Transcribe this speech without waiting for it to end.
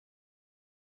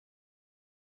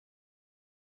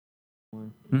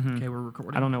horn. Mm-hmm. Okay, we're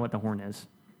recording. I don't know what the horn is.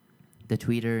 The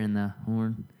tweeter and the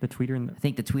horn. The tweeter and I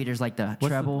think the tweeter's like the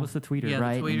treble what's the tweeter? Yeah,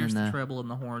 right, the and tweeter's then the treble and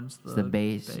the horn's the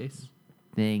bass.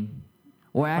 thing.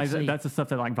 Or Like, actually, that's the stuff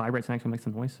that like vibrates and actually makes the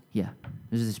noise. yeah,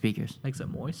 those are the speakers. Makes it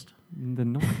moist. The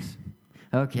noise.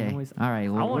 Okay, Noise. all right. I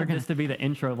Well, we're wanted gonna. this to be the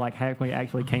intro of like how we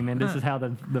actually came in. This is how the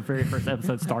very first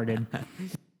episode started.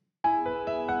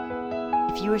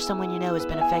 If you or someone you know has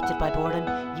been affected by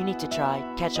boredom, you need to try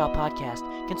Catch All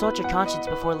Podcast. Consult your conscience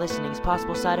before listening, as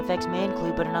possible side effects may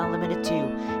include, but are not limited to,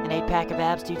 an 8-pack of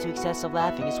abs due to excessive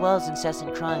laughing, as well as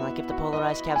incessant crying like if the polar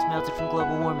ice caps melted from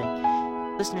global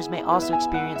warming. Listeners may also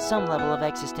experience some level of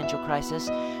existential crisis.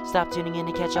 Stop tuning in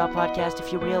to Catch All Podcast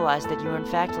if you realize that you are in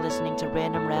fact listening to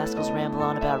random rascals ramble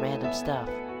on about random stuff.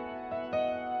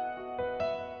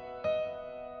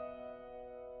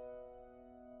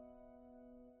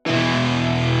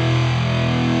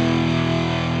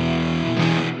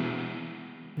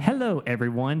 Hello,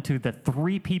 everyone, to the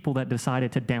 3 people that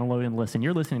decided to download and listen.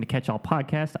 You're listening to Catch All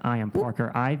Podcast. I am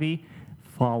Parker Ivy,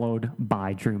 followed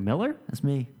by Drew Miller That's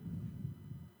me.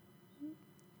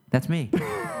 That's me.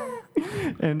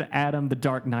 and Adam the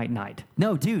Dark Knight.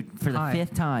 No, dude, for the Hi.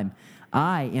 5th time,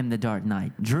 I am the Dark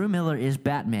Knight. Drew Miller is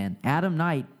Batman. Adam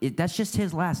Knight, that's just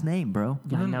his last name, bro.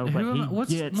 I know, but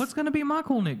he What's going to be my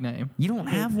cool nickname? You don't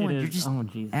have it one. is- You're just oh,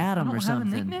 Jesus. Adam I or don't have a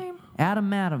something. nickname? Madam.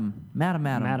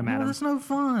 Madam. No, that's no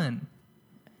fun.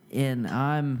 And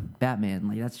I'm Batman.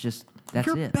 Like that's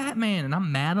You're it. Batman and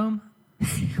I'm Madam.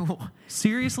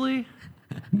 Seriously?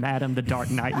 Madam the Dark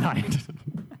Knight.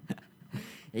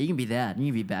 Yeah, you can be that.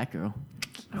 You can be Batgirl.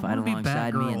 I Fight wanna be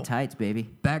alongside me in Batgirl. tights, baby.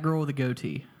 Batgirl with a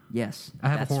goatee. Yes. I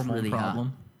have that's a hormone really problem.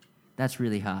 Hot. That's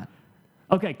really hot.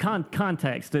 Okay,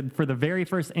 context. For the very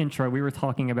first intro, we were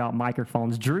talking about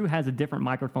microphones. Drew has a different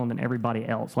microphone than everybody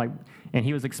else. And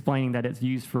he was explaining that it's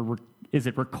used for, is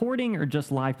it recording or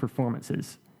just live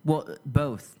performances? Well,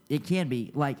 both. It can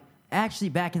be. Like, actually,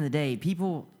 back in the day,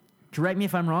 people, correct me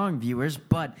if I'm wrong, viewers,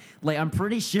 but, like, I'm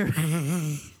pretty sure.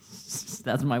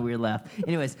 That's my weird laugh.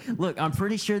 Anyways, look, I'm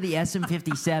pretty sure the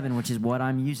SM57, which is what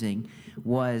I'm using,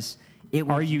 was.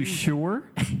 Are you sure?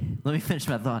 Let me finish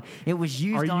my thought. It was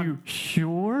used Are on. you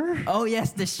sure? Oh,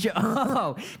 yes, the show.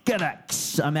 Oh,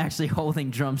 I'm actually holding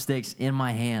drumsticks in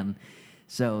my hand.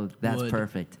 So that's Wood.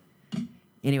 perfect.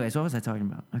 Anyways, what was I talking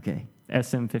about? Okay.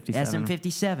 SM57.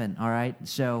 SM57, all right.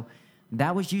 So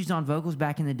that was used on vocals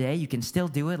back in the day. You can still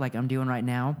do it like I'm doing right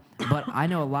now. But I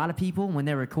know a lot of people, when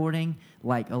they're recording,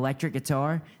 like electric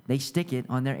guitar, they stick it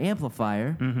on their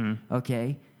amplifier,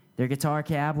 okay, their guitar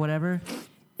cab, whatever,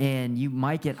 and you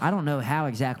mic it. I don't know how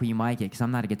exactly you mic it because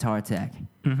I'm not a guitar tech.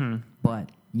 But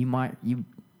you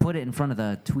put it in front of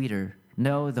the tweeter.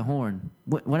 No, the horn.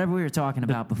 Whatever we were talking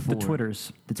about before. The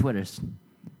Twitters. The Twitters.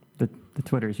 The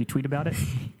Twitters. You tweet about it?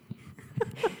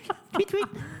 Tweet, tweet.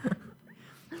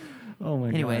 Oh my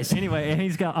Anyways. God. Anyway, and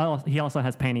he also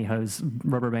has pantyhose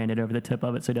rubber banded over the tip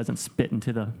of it so he doesn't spit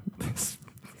into the.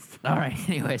 All right,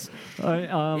 anyways.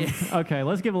 Okay,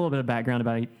 let's give a little bit of background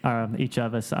about each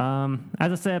of us.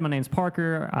 As I said, my name's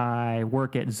Parker. I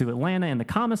work at Zoo Atlanta in the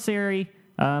commissary.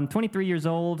 23 years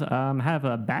old. Have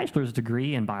a bachelor's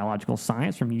degree in biological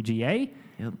science from UGA.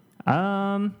 Yep.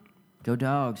 Go Go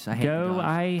dogs. I hate the dogs.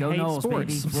 I Go hate Knowles,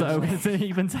 sports. baby. So it's an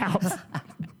evens house.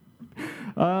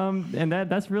 And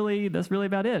that's really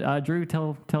about it. Drew,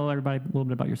 tell everybody a little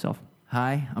bit about yourself.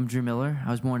 Hi, I'm Drew Miller.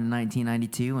 I was born in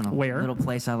 1992 in a Where? little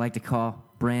place I like to call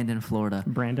Brandon, Florida.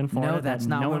 Brandon, Florida. No, that's that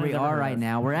not no where one we has ever are heard right of.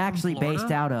 now. We're actually Florida? based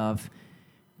out of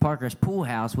Parker's Pool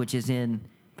House, which is in.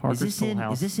 Parker's Pool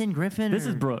House. Is this in Griffin? This or-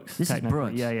 is Brooks. This is technically.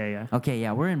 Brooks. Yeah. Okay,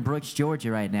 yeah, we're in Brooks, Georgia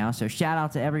right now. So shout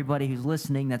out to everybody who's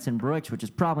listening that's in Brooks, which is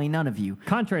probably none of you.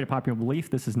 Contrary to popular belief,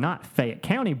 this is not Fayette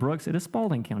County Brooks. It is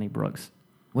Spalding County Brooks.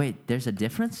 Wait, there's a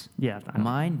difference? Yeah. I know.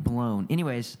 Mind blown.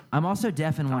 Anyways, I'm also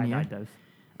deaf in one I ear. does.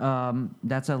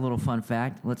 That's a little fun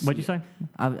fact. What'd you say?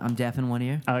 I'm deaf in one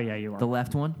ear. Oh, yeah, you are. The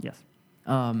left one. Yes.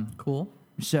 Cool.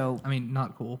 So, I mean,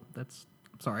 not cool.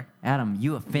 Sorry. Adam,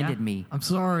 you offended Yeah. me. I'm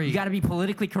sorry. You got to be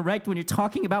politically correct when you're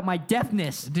talking about my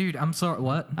deafness. Dude, I'm sorry.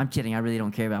 What? I'm kidding. I really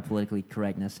don't care about politically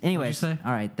correctness. Anyways, say?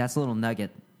 all right, that's a little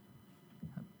nugget.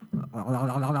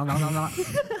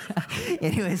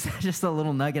 Anyways, just a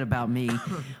little nugget about me.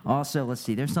 Also, let's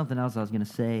see. There's something else I was going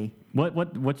to say.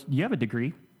 What? You have a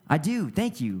degree? I do.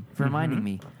 Thank you for reminding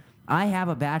me. I have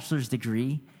a bachelor's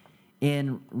degree.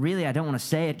 And really, I don't want to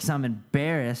say it because I'm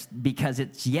embarrassed because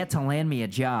it's yet to land me a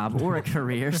job or a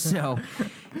career. So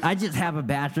I just have a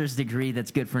bachelor's degree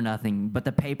that's good for nothing. But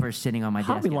the paper's sitting on my desk.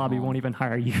 Hobby at Lobby home. won't even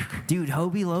hire you. Dude,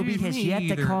 Hobie Lobby Dude, has me yet to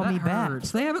either. call That me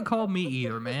hurts. back. They haven't called me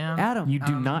either, man. Adam. You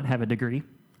do not have a degree.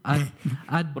 I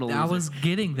a loser. was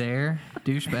getting there,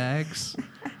 douchebags.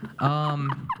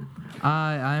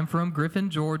 I am from Griffin,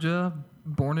 Georgia,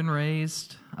 born and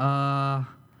raised.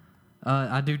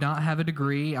 I do not have a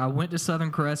degree. I went to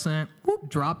Southern Crescent,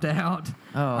 dropped out.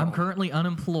 Oh. I'm currently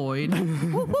unemployed.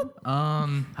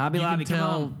 Hobby You Lobby, can come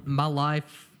tell on. my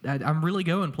life. I'm really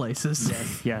going places.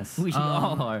 Yes. We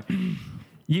all are.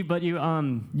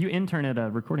 You intern at a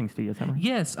recording studio, somewhere.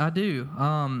 Yes, I do.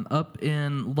 Up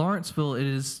in Lawrenceville, it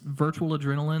is Virtual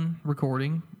Adrenaline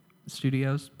Recording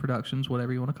Studios, Productions,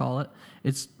 whatever you want to call it.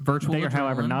 It's Virtual They are, Adrenaline.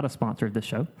 however, not a sponsor of this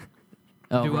show.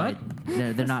 Oh, Do right.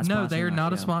 They're not. No, they sponsoring are our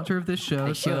not a show. sponsor of this show.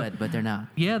 They so- should, but they're not.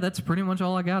 Yeah, that's pretty much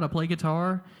all I got. I play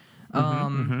guitar.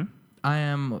 I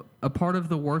am a part of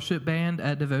the worship band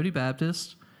at Devotee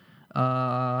Baptist.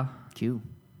 Q.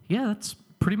 Yeah, that's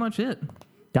pretty much it.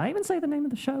 Did I even say the name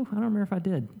of the show? I don't remember if I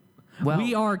did. Well,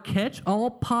 We are Catch All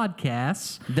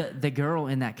Podcasts. the girl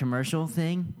in that commercial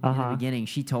thing in the beginning.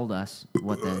 She told us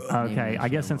what the. name of Okay, the I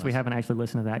guess show since we was. haven't actually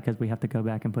listened to that because we have to go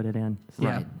back and put it in.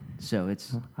 Yeah. Right. So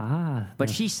it's. But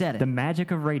She said the it. magic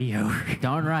of radio.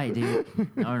 Darn right, dude.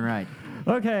 Darn right.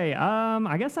 Okay,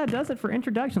 I guess that does it for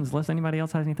introductions. Unless anybody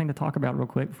else has anything to talk about real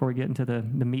quick before we get into the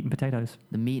meat and potatoes.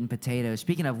 The meat and potatoes.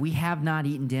 Speaking of, we have not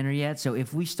eaten dinner yet. So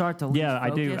if we start to lose Yeah, I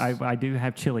do. focus- I do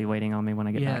have chili waiting on me when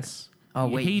I get Yes. Oh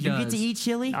wait, he you does. get to eat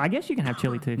chili? back. I guess you can have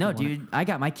chili too. if No, you want. dude. I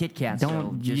got my Kit Kat.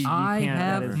 Don't- So you- just, I can't, that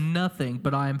have is- nothing,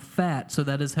 but I am fat, so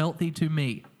that is healthy to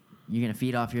me. you're gonna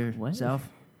feed off yourself.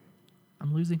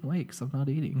 I'm losing weight because I'm not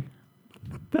eating.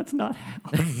 That's not.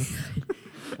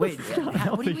 Wait,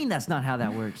 what do you mean that's not how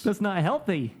that works? That's not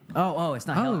healthy. Oh, it's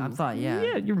not. Oh. I thought, yeah.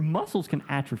 Yeah, your muscles can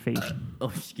atrophy. Oh,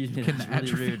 excuse me. Can That's really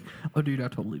atrophy. rude. Oh, dude, I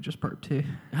totally just burped too.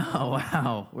 Oh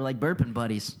wow, we're like burping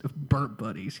buddies. Burp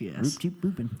buddies, yes. Boop, cheep,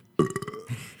 booping.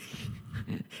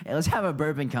 Hey, let's have a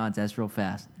burping contest real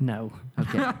fast. No.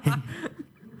 Okay.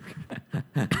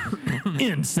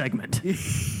 End segment.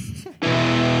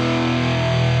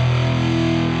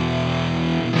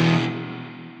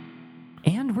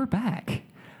 And we're back.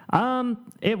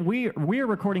 We're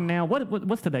recording now.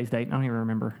 What's today's date? I don't even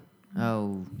remember.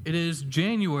 Oh, It is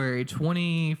January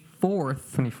 24th,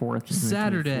 24th.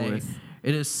 Saturday. 24th.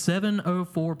 It is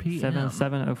 7:04 p.m.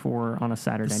 7:04 on a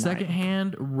Saturday The night. second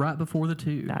hand right before the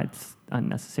two. That's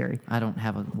unnecessary. I don't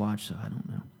have a watch, so I don't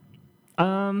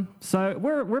know. So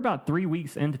we're about 3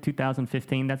 weeks into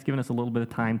 2015. That's given us a little bit of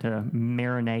time to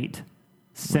marinate,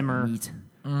 simmer, Meat.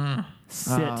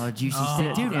 sit. Oh, juicy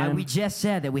steak. Dude, and we just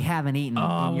said that we haven't eaten.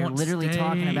 I and you're want literally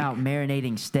talking steak. about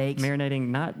marinating steaks. marinating.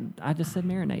 Not. I just said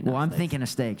marinate. well, not I'm steaks. thinking of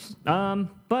steaks.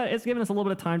 But it's given us a little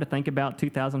bit of time to think about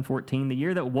 2014, the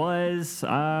year that was,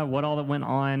 what all that went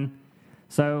on.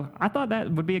 So I thought that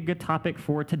would be a good topic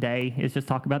for today, is just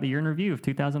talk about the year in review of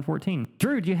 2014.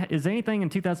 Drew, is there anything in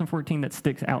 2014 that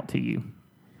sticks out to you?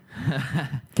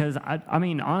 Because, I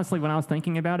mean, honestly, when I was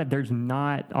thinking about it, there's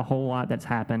not a whole lot that's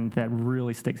happened that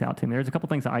really sticks out to me. There's a couple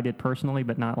things that I did personally,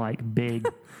 but not like big.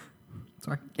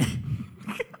 Sorry.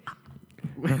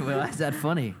 Well, that's that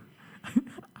funny.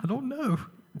 I don't know.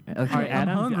 Okay. All right, I'm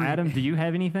Adam, hungry. Adam, do you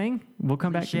have anything? We'll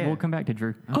come back. Share. We'll come back to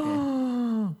Drew.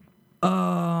 Okay.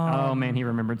 Oh man, he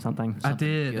remembered something. I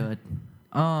did. Good.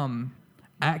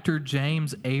 Actor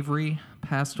James Avery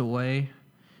passed away.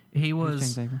 He was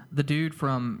James Avery? the dude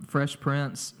from Fresh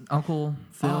Prince, Uncle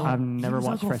Phil. Oh. I've never was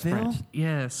watched Uncle Fresh Phil? Prince.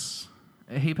 Yes.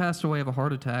 He passed away of a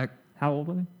heart attack. How old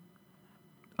was he?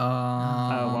 Um,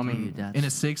 well, I mean, Dude, that's- in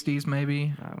his 60s,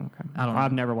 maybe. Oh, okay. I don't know.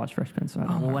 I've never watched Fresh Prince. So I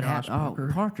don't Oh know. well, my what gosh, happened? Parker.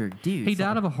 Oh, Parker, dude. He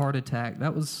died of a heart attack.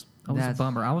 That was a That's-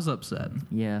 bummer. I was upset.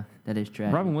 Yeah, that is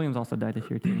tragic. Robin Williams also died this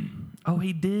year too. Oh,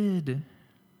 he did.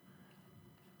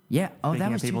 Yeah. Oh, Speaking that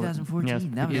of was people that- 2014.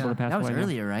 yes, that was, people that passed that was away, yeah.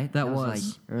 earlier, right? That was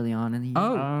was. like early on in the year.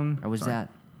 Oh. Or was sorry. that?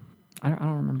 I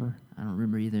don't remember. I don't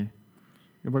remember either.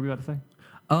 What were you about to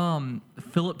say?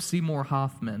 Philip Seymour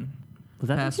Hoffman Was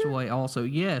that this passed year? away also.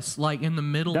 Yes, like in the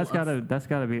middle That's of...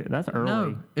 gotta be. That's early.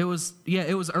 No, it was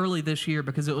early this year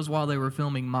because it was while they were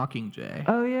filming Mockingjay.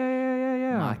 Oh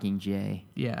yeah. Mockingjay.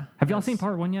 Yeah. Have y'all Yes. seen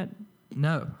part one yet?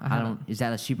 No, I I haven't. don't. Is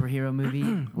that a superhero movie?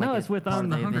 No, Like it's a with part of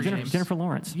the Hunger Avengers? Games. Jennifer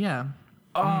Lawrence. Yeah.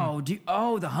 Oh, dude.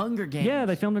 Oh, the Hunger Games. Yeah,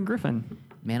 they filmed in Griffin.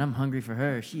 Man, I'm hungry for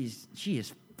her. She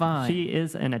is fine. She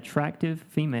is an attractive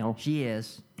female, She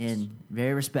is, and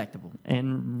very respectable.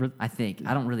 and I think.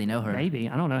 I don't really know her. maybe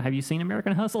I don't know. Have you seen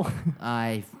American Hustle?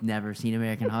 I've never seen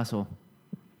American Hustle.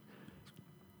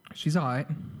 She's all right.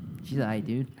 She's alright,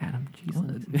 dude. Adam,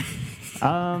 Jesus.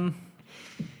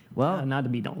 Well, Not to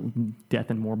be death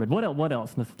and morbid. What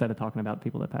else instead of talking about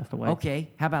people that passed away? okay.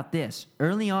 How about this?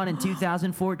 Early on in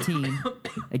 2014,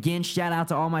 again, shout out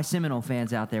to all my Seminole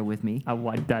fans out there with me.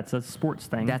 That's a sports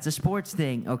thing. That's a sports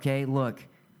thing, okay? Look,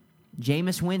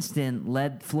 Jameis Winston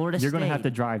led Florida You're State. going to have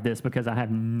to drive this because I have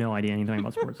no idea anything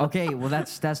about sports. Okay, well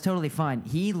that's totally fine.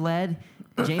 He led.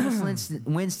 Jameis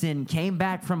Winston came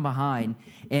back from behind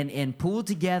and pulled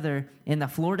together, and the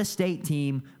Florida State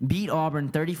team beat Auburn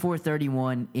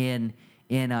 34-31 in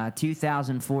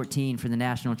 2014 for the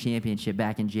national championship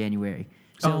back in January.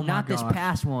 So Oh my not this gosh.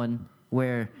 past one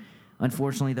where,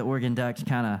 unfortunately, the Oregon Ducks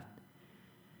kind of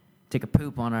took a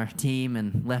poop on our team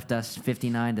and left us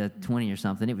 59-20 or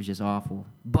something. It was just awful.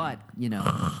 But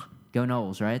go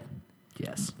Noles, right?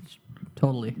 Yes.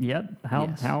 Totally. Yep.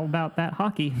 Yes. How about that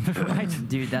hockey? Right.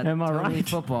 Dude, that's Am I totally right?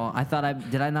 football.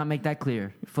 Did I not make that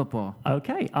clear? Football.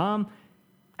 Okay.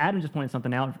 Adam just pointed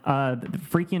something out. The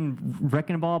freaking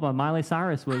Wrecking Ball by Miley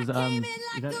Cyrus was.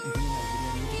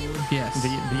 Yes. The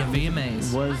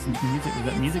VMAs. Was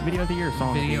that music video of the year or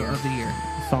song Video of the year? of the year.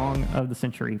 Song of the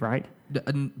century, right?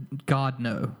 God,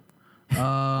 no.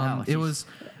 Oh, It jeez. was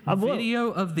well-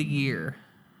 video of the year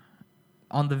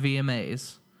on the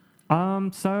VMAs.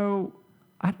 So,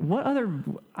 what other?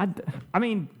 I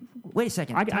mean, Wait a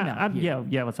second. Time out. Here.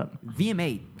 yeah. What's up?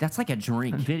 VM8. That's like a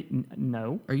drink.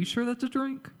 No. Are you sure that's a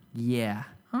drink? Yeah.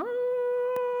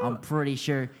 Oh. I'm pretty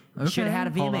sure. You Okay. should have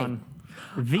had a Hold VM8. on.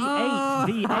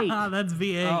 V8. V8. That's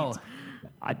V8. Oh.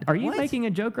 Are you What? making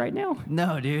a joke right now?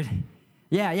 No, dude.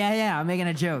 Yeah. I'm making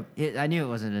a joke. I knew it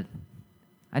wasn't a.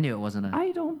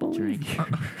 I don't believe Drink. you.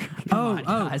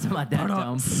 Guys, I'm not that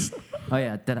dumb. Oh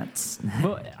yeah.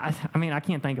 Well, I mean, I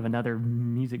can't think of another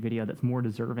music video that's more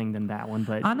deserving than that one.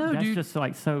 But I know, that's dude. just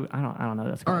like so. I don't know.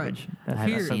 That's All right. garbage. That's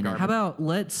Here, so garbage. how about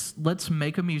let's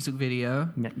make a music video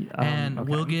Yeah, and okay.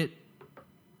 we'll get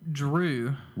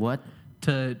Drew What?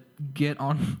 to get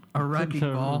on a wrecking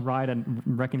to ball ride a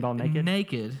wrecking ball naked?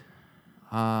 naked.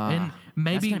 And And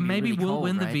maybe gonna be really we'll cold,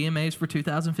 win right? the VMAs for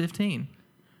 2015.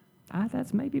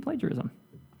 That's maybe plagiarism.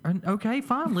 Okay,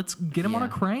 fine. Let's get him on a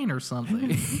Yeah. crane or something.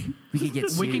 we could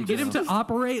get. We can sued, get him though. to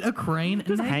operate a crane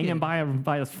Just naked. hanging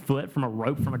by his foot from a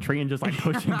rope from a tree and just like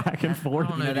pushing back and I forth.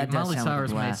 don't know, that dude. does Miley sound like a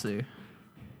Cyrus may blast. sue.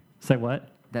 Say what?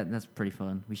 That's pretty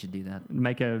fun. We should do that.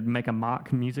 Make a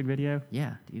mock music video.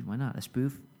 Yeah, dude. Why not? A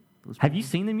spoof. Have you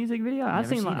seen the music video? I've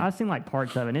Never seen it. I've seen like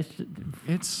parts of it. And it's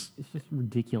It's just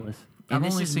ridiculous. And I've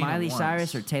this only is seen it Miley once.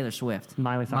 Cyrus or Taylor Swift?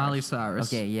 Miley Cyrus. Miley Cyrus.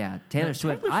 Okay, yeah. Taylor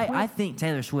Swift. I think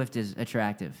Taylor Swift is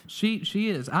attractive. She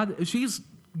is. She's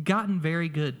gotten very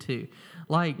good too.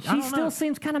 Like I She don't still know.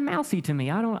 seems kind of mousy to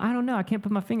me. I don't know. I can't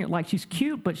put my finger. Like she's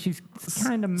cute, but she's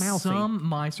kind of mousy. Some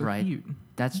mice are Right. cute.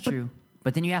 That's true.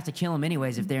 But then you have to kill them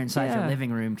anyways if they're inside your Yeah.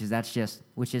 living room because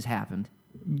which has happened.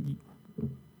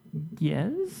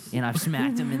 Yes. And I've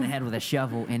smacked him in the head with a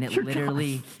shovel, and it You're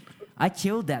literally, I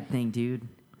killed that thing, dude.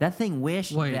 That thing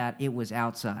wished Wait. that it was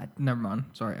outside. Never mind.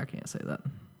 Sorry, I can't say that.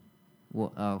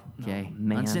 Well, okay. Oh,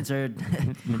 man. Uncensored.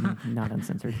 Not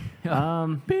uncensored.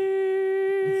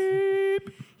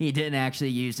 He didn't actually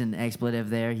use an expletive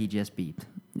there. He just beeped.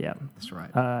 Yeah. That's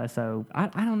right. So I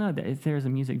don't know if there's a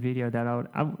music video that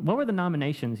what were the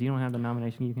nominations? You don't have the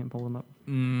nomination. You can pull them up.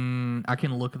 I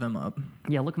can look them up.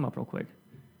 Yeah, look them up real quick.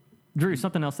 Drew,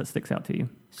 something else that sticks out to you.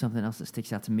 Something else that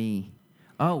sticks out to me.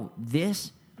 Oh,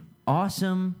 this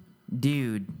awesome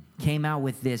dude came out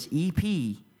with this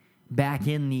EP back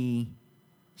in the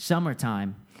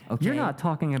summertime. Okay. You're not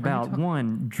talking about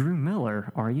one Drew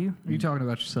Miller, are you? Are you talking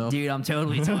about yourself? Dude, I'm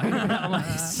totally talking about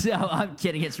myself. I'm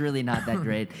kidding. It's really not that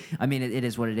great. I mean, it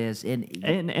is what it is. And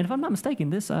And if I'm not mistaken,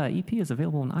 this EP is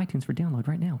available on iTunes for download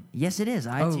right now. yes, it is.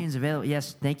 iTunes available.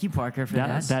 Yes, thank you, Parker, for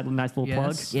that. That nice little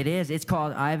plug. Yes. It is. It's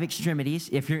called Eye of Extremities.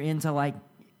 If you're into like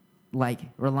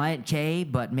Reliant K,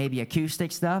 but maybe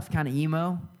acoustic stuff, kind of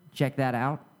emo, check that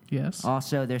out. Yes.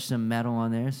 Also, there's some metal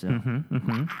on there. So,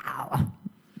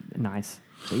 Nice.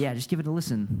 but yeah, just give it a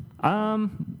listen.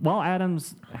 Well,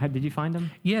 Adams, did you find them?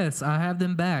 Yes, I have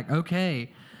them back. Okay.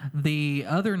 The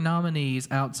other nominees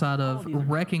outside of these are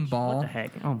Wrecking Ball What the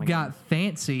heck? Oh my got God.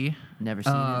 Fancy, Never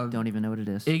seen it. Don't even know what it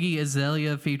is. Iggy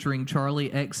Azalea featuring Charlie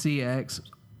XCX.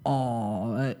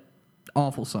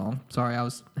 Awful song. Sorry, I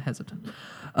was hesitant.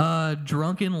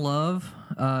 Drunk in Love,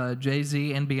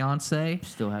 Jay-Z and Beyonce.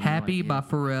 Still have no Happy idea. by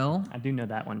Pharrell. I do know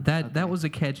that one. That was a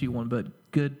catchy one, but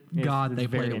good God, they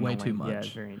played very it way too annoying. Yeah, much.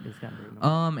 it's got very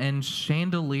annoying. And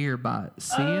Chandelier by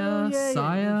Sia, Oh, yeah.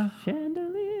 Sia.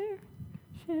 Chandelier.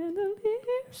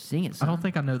 Sing it. I Son. don't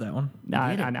think I know that one.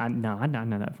 I Get it.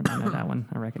 know that. I know that one.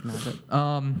 I recognize it.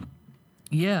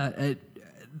 Yeah,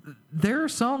 there are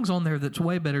songs on there that's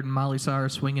way better than Miley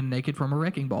Cyrus swinging naked from a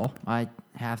wrecking ball. I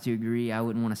have to agree. I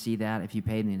wouldn't want to see that if you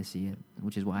paid me to see it,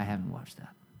 which is why I haven't watched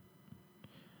that.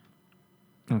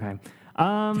 Okay.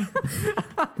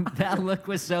 That look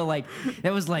was so like,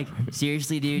 that was like,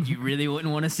 seriously, dude, you really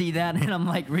wouldn't want to see that? And I'm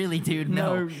like, really, dude,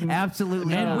 no,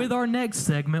 absolutely And not. with our next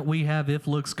segment, we have If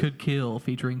Looks Could Kill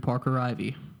featuring Parker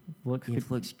Ivy. If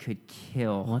looks could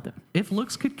kill. What the? If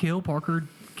looks could kill, Parker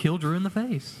kill Drew in the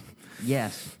face.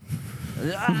 Yes.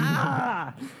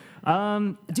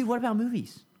 Dude, what about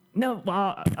movies? No,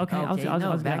 well, okay. I was Okay,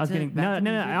 no, getting, back to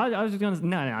no, music. I was just going to,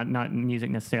 no, not music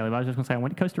necessarily, but I was just going to say I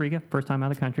went to Costa Rica, first time out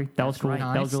of the country. That was That's cool. right.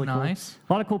 That was really Nice.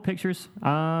 cool. A lot of cool pictures.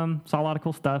 Saw a lot of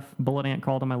cool stuff. Bullet ant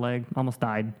crawled on my leg. Almost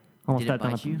died. Almost Did it stepped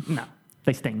on bite you? No,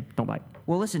 they sting. Don't bite.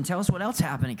 Well, listen, tell us what else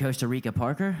happened in Costa Rica,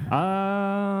 Parker.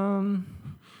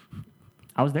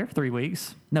 I was there for 3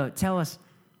 weeks. No, tell us,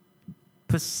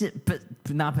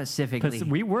 not specifically.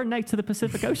 We were next to the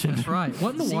Pacific Ocean. That's right.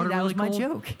 Wasn't the See, water that really was my cold?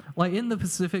 joke. Like in the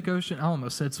Pacific Ocean, I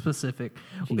almost said specific.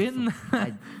 In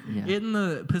Yeah. in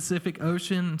the Pacific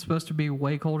Ocean, it's supposed to be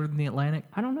way colder than the Atlantic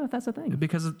I don't know if that's a thing.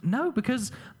 because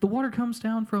the water comes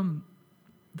down from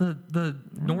the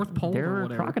North Pole There or are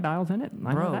whatever. crocodiles in it. I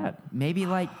know Bro, that. maybe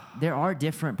like there are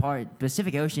different parts.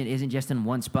 Pacific Ocean isn't just in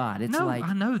one spot. It's No, like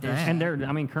I know there's- that.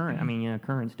 And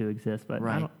currents do exist, but I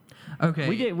Right. don't- Okay.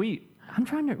 we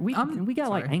got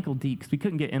like sorry. ankle deep 'cause we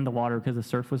couldn't get in the water because the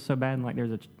surf was so bad, and like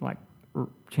there's a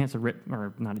chance of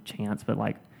or not a chance, but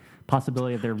like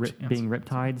possibility of there Chance. being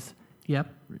riptides.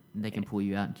 Yep. they can pull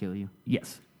you out and kill you.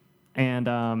 Yes, and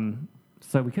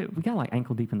so we got like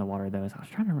ankle deep in the water though. So I was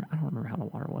trying to I don't remember how the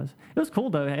water was. It was cool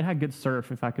though. It had good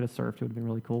surf. If I could have surfed, it would have been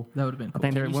really cool. That would have been I cool.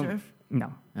 think there Can you wa- surf?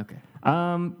 No. Okay.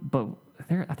 But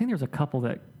I think there was a couple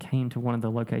that came to one of the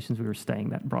locations we were staying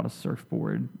that brought a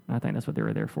surfboard. I think that's what they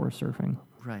were there for, surfing.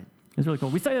 Right. It was really cool.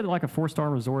 We stayed at like a 4-star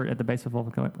resort at the base of a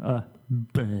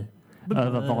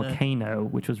volcano,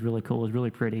 which was really cool. It was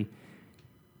really pretty.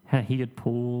 Had a heated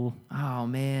pool, Oh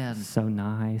man. so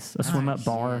nice. A swim-up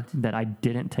bar that I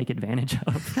didn't take advantage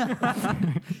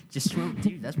of. Just swim,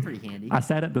 dude. That's pretty handy. I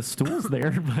sat at the stools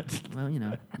there, but Well,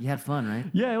 you had fun, right?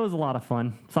 yeah, it was a lot of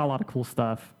fun. Saw a lot of cool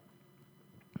stuff.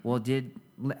 Well, dude,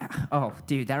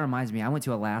 that reminds me. I went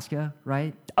to Alaska,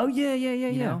 right? Oh yeah.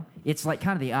 You know, it's like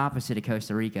kind of the opposite of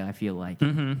Costa Rica. I feel like.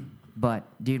 Mm-hmm. But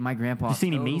dude, my grandpa. Did you see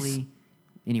any totally, meese?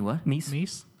 Any what? Meese?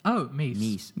 Meese? Oh, meese.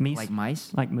 Meese. Meese? Like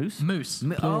mice. Like moose? Moose.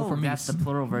 Mo- Plural for that's meese. the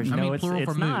plural version. I mean, No, it's plural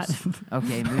for not. moose.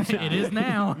 Okay, moose. It is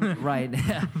now. Right.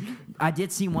 I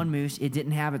did see one moose. It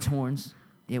didn't have its horns.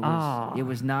 It was. Ah. It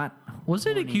was not. Was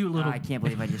it a horny. cute little- I can't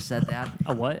believe I just said that.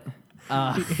 A what?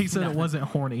 He said it wasn't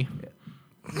horny.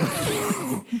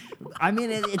 I mean,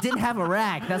 it didn't have a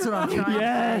rack. That's what I'm trying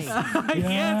Yes. to say.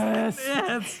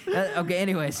 Yes. Okay.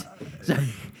 Anyways. So,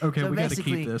 Okay, so we got to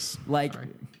basically, keep this. Like, Sorry.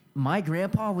 my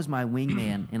grandpa was my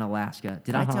wingman in Alaska.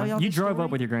 Did I tell y'all? You this drove story?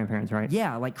 up with your grandparents, right?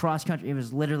 Yeah, like cross country. It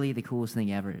was literally the coolest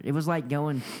thing ever. It was like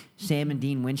going Sam and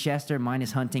Dean Winchester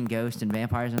minus hunting ghosts and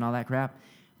vampires and all that crap.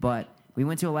 But we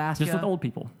went to Alaska. Just with old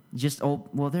people. Just old.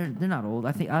 Well, they're not old. I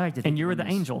like to think. And you were the I'm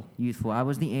just angel. Youthful. I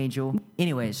was the angel.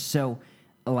 Anyways, so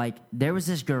like there was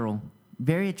this girl,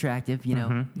 very attractive. You know,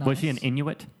 Mhm. Was she an Nice.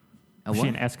 Inuit? A Was she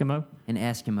what? an Eskimo? an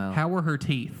Eskimo. How were her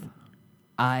teeth?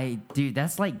 Dude,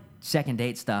 that's like second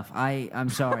date stuff. I'm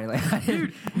sorry. Like,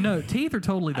 Dude, no, teeth are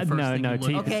totally the first No, thing no. you look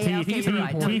Teeth, at. Okay, yeah, okay, teeth, you're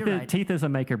right. No, you're right. teeth is a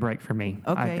make or break for me.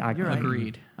 Okay, you're right.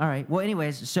 Agreed. All right. Well,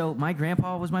 anyways, so my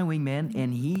grandpa was my wingman,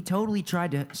 and he totally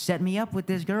tried to set me up with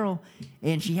this girl,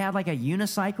 and she had like a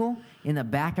unicycle in the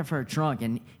back of her trunk,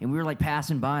 and we were like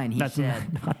passing by, and he That's said,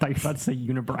 I thought you were about to say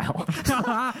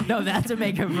unibrow. "No, that's a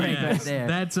make or break right Yes, there."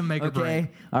 that's a make or Okay.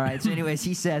 break. All right. So, anyways,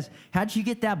 he says, "How'd you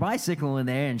get that bicycle in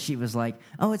there?" And she was like,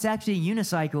 "Oh, it's actually a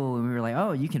unicycle." And we were like,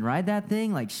 "Oh, you can ride that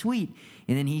thing? Like, sweet."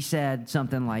 And then he said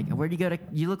something like, "Where'd you go to?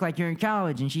 You look like you're in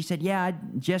college." And she said, "Yeah, I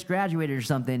just graduated or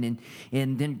something."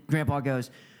 And then Grandpa goes,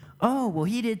 "Oh, well,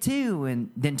 he did too." And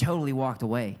then totally walked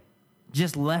away.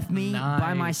 Just left me by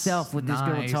Nice, myself with this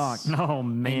girl nice. talk. Oh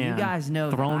man! guys know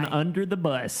that thrown I- under the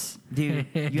bus.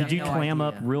 Dude, Did you no clam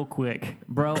idea. up real quick?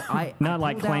 Bro, I Not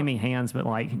like pulled out- clammy hands, but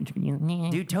like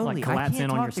Dude, totally. like collapse I can't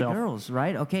in on talk to yourself. girls,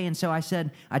 right? Okay, and so I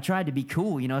said I tried to be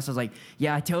cool, you know. So I was like,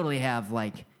 "Yeah, I totally have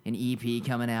like an EP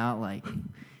coming out, like,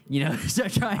 you know." So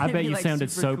trying. I to bet be, you like,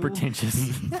 sounded super so cool.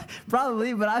 pretentious.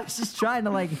 Probably, but I was just trying to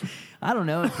like, I don't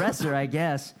know, impress her, I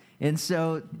guess. And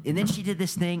then she did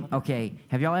this thing. Okay,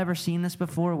 have y'all ever seen this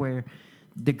before, where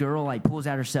the girl like pulls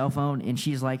out her cell phone and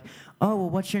she's like, "Oh, well,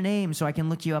 what's your name so I can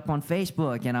look you up on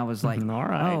Facebook?" And I was like, All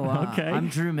right, "Oh, okay. I'm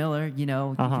Drew Miller. You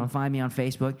know, you can find me on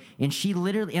Facebook." And she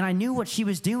literally, and I knew what she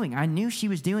was doing. I knew she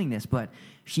was doing this, but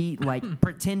she like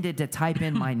pretended to type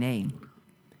in my name,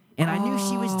 and I knew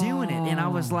she was doing it. And I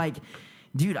was like,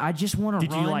 "Dude, I just want to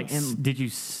Did run." you like? and Did you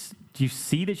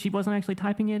see that she wasn't actually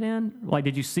typing it in? Like,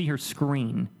 did you see her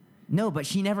screen? No, but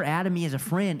she never added me as a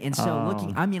friend. And so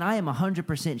looking, I mean, I am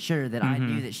 100% sure that I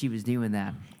knew that she was doing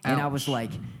that. And I was Ouch.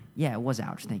 like, yeah, it was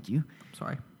ouch. Thank you.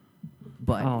 Sorry.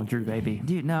 But, Oh, Drew, baby.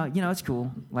 dude, no, you know, it's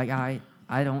cool. Like, I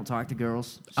don't talk to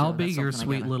girls. So I'll be that's your something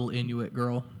I sweet gotta- little Inuit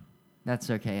girl. That's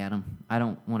okay, Adam. I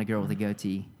don't want a girl with a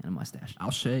goatee and a mustache. I'll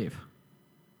shave.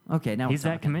 Okay, now He's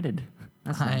we're that talking. committed.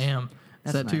 That's I nice. am. Is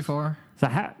That's that too nice. far? So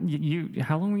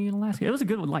how long were you in Alaska? It was a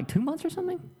good, like 2 months or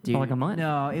something? Dude, Or like a month?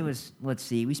 No, it was, let's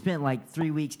see. We spent like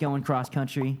 3 weeks going cross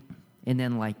country and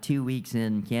then like 2 weeks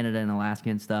in Canada and Alaska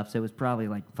and stuff. So it was probably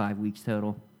like 5 weeks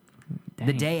total. The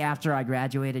Dang. day after I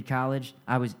graduated college,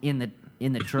 I was in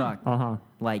the truck, Uh-huh.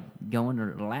 like going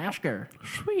to Alaska.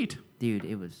 Sweet. Dude,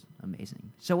 it was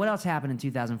amazing. So what else happened in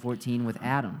 2014 with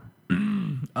Adam?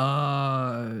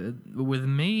 With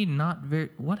me, not very.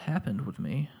 What happened with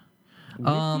me? With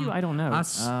you, I don't know. I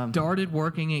started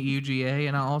working at UGA,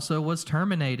 and I also was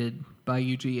terminated by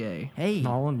UGA. Hey,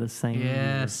 All in the same year.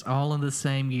 Yes, all in the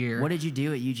same year. what did you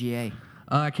do at UGA?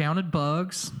 I counted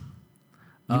bugs.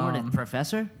 You weren't a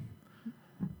professor?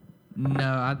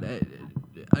 No,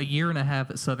 a year and a half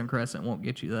at Southern Crescent won't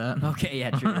get you that. Okay,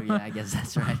 yeah, true. Yeah, I guess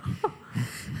that's right.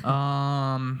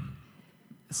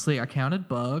 Let's see, I counted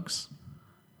bugs.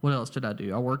 What else did I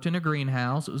do? I worked in a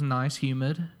greenhouse. It was nice,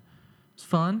 humid. It was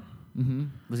fun.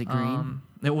 Was it green?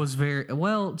 It was very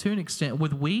well to an extent.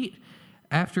 With wheat,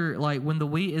 after like when the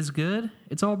wheat is good,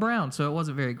 it's all brown, so it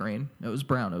wasn't very green. It was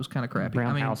brown. It was kind of crappy.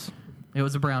 Brown house. It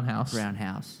was a brown house. Brown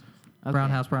house. Okay. Brown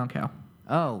house, brown cow.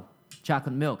 Oh,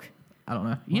 chocolate milk. I don't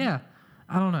know. Yeah,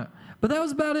 I don't know. But that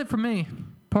was about it for me.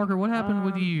 Parker, what happened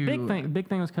with you? Big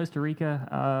thing was Costa Rica.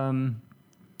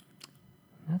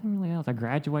 Nothing really else. I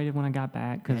graduated when I got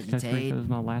back because Costa Graduate. Rica was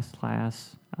my last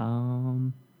class.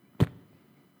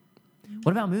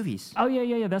 What about movies? Oh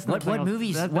yeah. That's the What next thing I what was-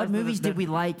 movies? that- What that's the- movies did we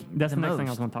like? That's the next most? thing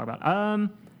I was going to talk about.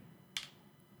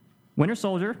 Winter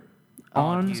Soldier.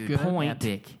 On dude, point.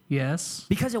 epic. Yes.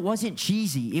 Because it wasn't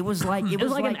cheesy. It was like It was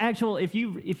like an actual. If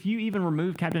you even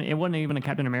remove Captain, it wasn't even a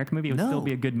Captain America movie. It would No. still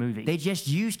be a good movie. They just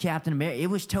used Captain America. It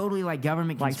was totally like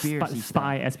government like conspiracy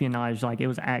spy espionage. Like it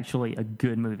was actually a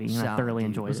good movie, and I Solid, thoroughly dude. It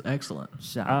enjoyed was it. excellent.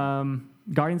 stuff. So,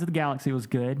 Guardians of the Galaxy was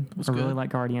good. I really good. like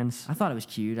Guardians. I thought it was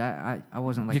cute. I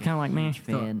wasn't like You're kinda like me? huge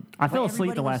fan. I fell But asleep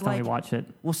the everybody last was time we like- watched it.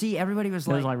 Well, see, everybody was It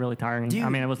like, was like really tiring. Dude, I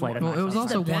mean, it was late at Well, night. it was so-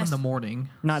 also the 1 in the best- morning.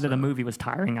 not that the movie was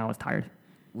tiring. I was tired.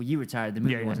 well, you were tired. The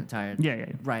movie Yeah, yeah. wasn't tired. Yeah.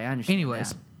 Right, I understand. Anyways.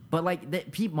 that. But like,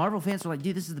 Marvel fans were like,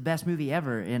 dude, this is the best movie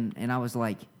ever, and I was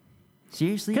like,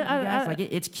 seriously, you guys? Like,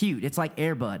 it's cute. It's like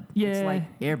Air Bud. Yeah, it's like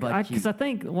Air Bud cute. Because I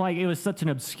think like it was such an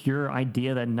obscure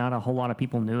idea that not a whole lot of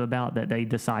people knew about that they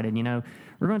decided,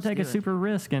 we're going to take a do it. super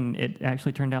risk, and it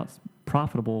actually turned out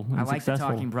profitable and I like the successful.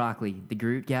 talking broccoli. The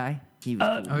Groot guy. He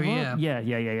was cool. Oh, yeah. Yeah.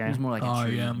 He was more like a I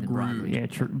tree am than Groot. broccoli. Yeah,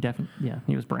 true, definitely. Yeah,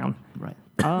 he was brown. Right.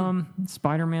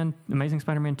 Spider-Man, Amazing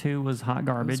Spider-Man 2 was hot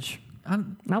garbage. I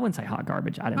wouldn't say hot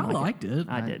garbage. I didn't. liked it.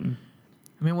 I didn't.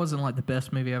 I mean, it wasn't like the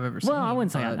best movie I've ever seen. Well, I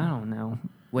wouldn't say. I but- don't know.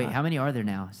 Wait, how many are there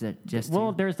now? Is that just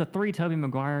Well, two? there's the 3 Tobey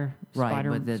Maguire Right,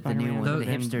 Spider. but the new Spider-Man, one, the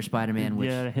and- hipster Spider-Man, which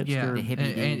yeah, the hipster. Yeah, The hippie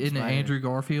and, dude and Spider. Andrew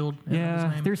Garfield. isn't that his Yeah,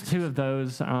 name? there's 2 of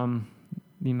those.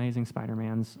 The Amazing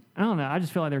Spider-Mans. I don't know. I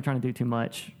just feel like they're trying to do too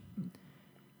much.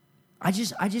 I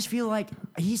just feel like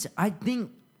I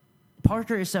think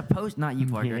Parker is supposed, not you,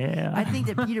 Parker. Yeah. I think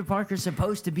that Peter Parker is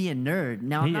supposed to be a nerd.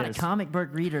 Now, I'm He not is. a comic book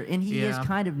reader, and he is Yeah.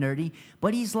 kind of nerdy,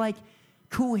 but he's like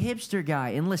cool hipster guy.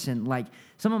 And listen, like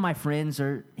some of my friends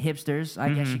are hipsters, I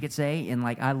guess you could say, and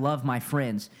like I love my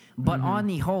friends. But on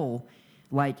the whole,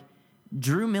 like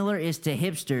Drew Miller is to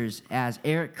hipsters as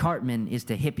Eric Cartman is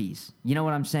to hippies. You know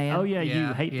what I'm saying? Oh yeah,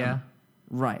 you hate them.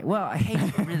 Right. Well, I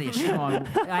hate really a strong.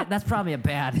 That's probably a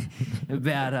bad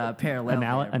parallel.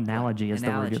 there. Analogy is the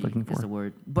word you're Analogy looking is for. the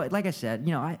word. But like I said,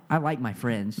 I like my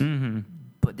friends,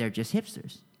 but they're just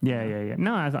hipsters. Yeah.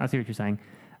 No, I see what you're saying.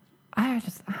 I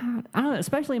don't know.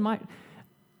 Especially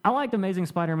I liked Amazing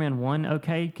Spider-Man 1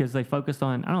 okay because they focused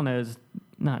on, I don't know, it's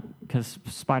not because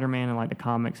Spider-Man and like the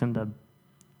comics and the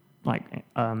like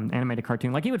animated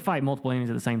cartoon, like he would fight multiple enemies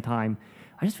at the same time.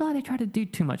 I just feel like they tried to do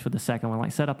too much with the second one,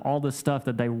 like set up all this stuff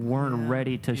that they weren't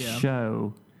ready to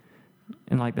show.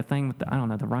 And like the thing with the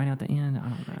rhino at the end, I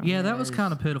don't know. Yeah, that was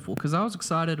kind of pitiful because I was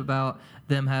excited about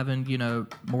them having,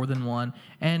 more than one.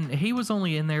 And he was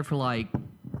only in there for like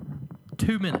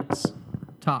 2 minutes,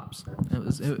 tops.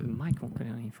 Mike won't go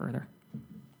any further.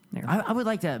 There. I would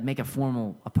like to make a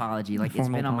formal apology. Like it's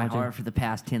Formal been on my apology. heart for the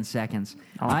past 10 seconds.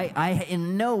 Oh. I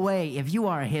in no way, if you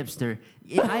are a hipster,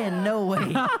 I in no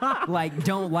way like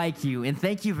don't like you. And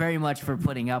thank you very much for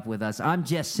putting up with us. I'm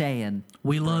just saying,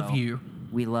 we love bro, you.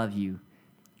 we love you.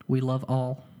 We love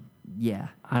all. Yeah.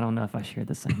 I don't know if I share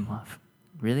the same love.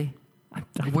 Really?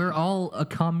 We're all a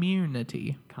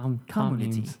community. Community.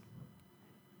 Communes.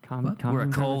 What? Communes We're a are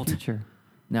the cult. future.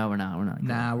 No, we're not. We're not.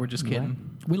 Nah, we're just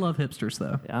kidding. We love hipsters,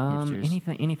 though.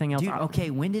 Hipsters. Anything else? Dude, okay,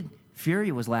 when did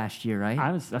Fury was last year, right?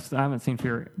 I haven't seen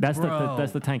Fury. That's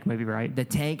the tank movie, right? The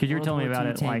tank. Because you were World telling me War about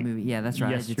II it tank like movie. Yeah, that's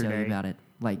right. I did tell you yesterday. about it.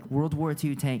 Like World War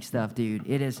II tank stuff, dude.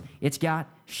 It's got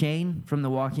Shane from The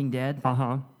Walking Dead.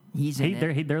 Uh-huh. He's in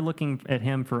it. They're looking at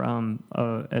him for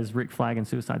as Rick Flag in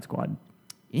Suicide Squad.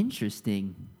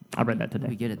 Interesting. I read that today.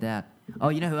 Be good at that. Oh,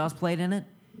 you know who else played in it?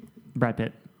 Brad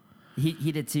Pitt.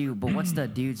 He did too. But what's the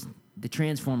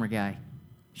Transformer guy?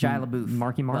 Shia LaBeouf.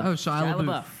 Marky Mark. Oh, Shia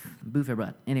LaBeouf. Boofer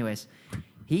butt. Anyways,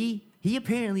 he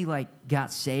apparently like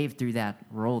got saved through that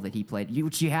role that he played.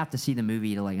 Which you have to see the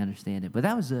movie to like understand it. But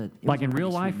that was Like in pretty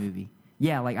real sweet life? movie.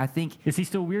 Yeah, like I think Is he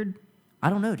still weird? I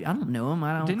don't know. I don't know him.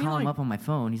 I don't Didn't he, call him like- up on my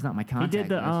phone. He's not my He contact. did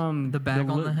the list. The bag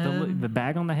on the head? the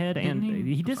bag on the head, and Didn't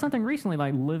he? he did something recently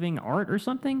like Living Art or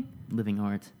something. Living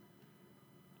Art.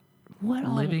 What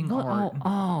all- Living what Art.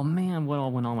 Oh man, what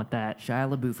all went on with that?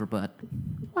 Shia LaBeouf butt.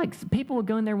 Like people would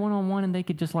go in there one on one, and they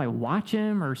could just like watch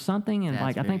him or something, and That's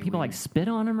like I very think people like weird. spit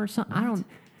on him or something. I don't.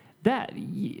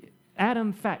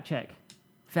 Adam, fact check.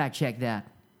 Fact check that.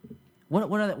 What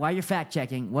other? While you're fact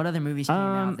checking, what other movies came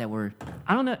out that were?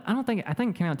 I don't know. I think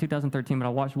it came out in 2013, but I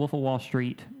watched Wolf of Wall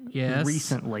Street Yes.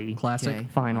 recently. Classic. Okay.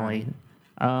 Finally.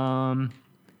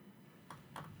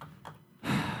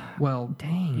 Well,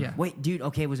 Dang. Yeah. Wait, dude.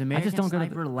 Okay, was American don't go to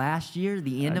Sniper last year,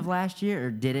 the end of last year,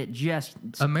 or did it just?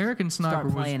 American Sniper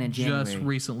was playing in just January.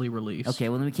 recently released. Okay,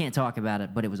 well then we can't talk about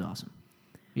it, but it was awesome.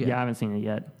 Yeah. I haven't seen it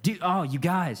yet. Dude, oh, you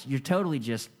guys, you're totally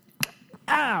just.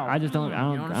 Ow! I just don't. I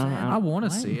don't. You know what I I'm don't, saying? I want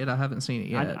to see it. I haven't seen it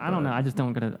yet. I don't know. I just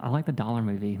don't go to. I like the dollar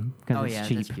movie because Oh it's yeah,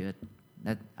 cheap. that's good.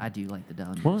 That I do like the dollar.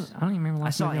 What movies. was, I don't even remember. I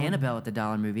Last saw movie Annabelle at the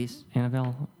dollar movies.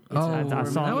 Annabelle. Oh, I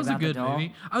saw that was a about the good doll.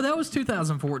 movie. Oh, that was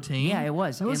 2014. Yeah, it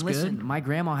was. That was and listen, good. my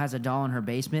grandma has a doll in her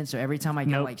basement, so every time I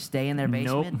go Nope. like stay in their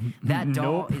Nope. basement, that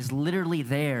doll Nope. is literally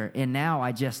there. And now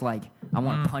I just like I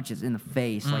want to punch it in the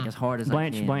face like as hard as I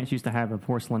can. Blanche used to have a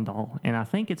porcelain doll, and I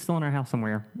think it's still in her house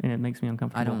somewhere, and it makes me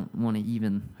uncomfortable. I don't want to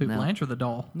even. Who, no. Blanche or the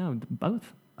doll? No,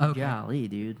 both. Okay. Golly,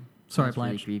 dude. Sorry, That's really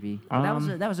Blanche. creepy.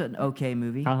 But that was an okay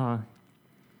movie. Uh huh.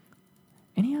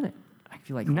 Any other? I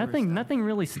feel like horror Nothing. stuff. Nothing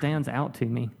really stands out to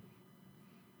me.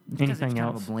 It's 'cause Anything it's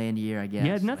kind else? of a bland year, I guess.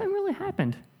 Yeah, nothing really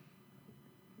happened.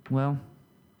 Well,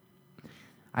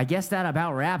 I guess that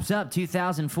about wraps up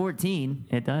 2014.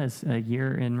 It does. A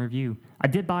year in review. I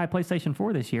did buy a PlayStation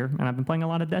 4 this year, and I've been playing a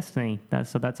lot of Destiny.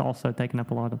 So that's also taken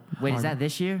up a lot of. Wait, is hard- that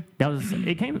this year? That was.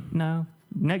 It came. No.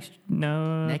 Next.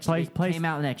 No. Next place. it came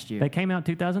out next year. They came out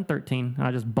 2013, and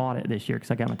I just bought it this year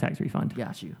because I got my tax refund.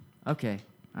 Got you. Okay.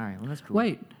 All right. Well, that's cool.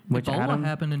 Wait, Which Ebola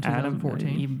happened in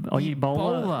 2014.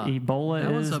 Ebola. Ebola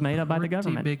That was is a made up by the pretty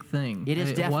government. big thing. It is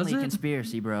Was definitely a it?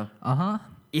 conspiracy, bro. Uh huh.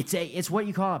 It's what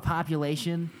you call a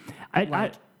population.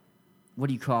 I, What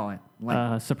do you call it?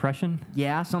 Like suppression.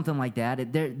 yeah, something like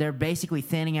that. They're basically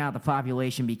thinning out the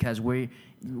population because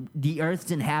the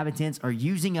Earth's inhabitants are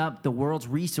using up the world's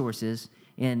resources,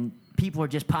 and people are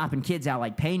just popping kids out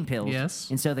like pain pills. Yes.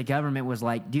 And so the government was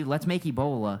like, dude, let's make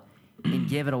Ebola and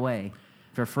give it away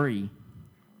for free.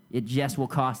 It just will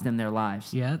cost them their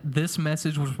lives. Yeah. This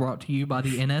message was brought to you by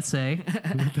the NSA.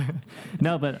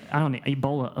 No, but I don't.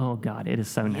 Ebola. Oh God, it is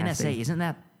so The nasty. NSA, isn't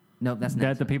that? No, that's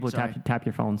That NASA. the people who Sorry. tap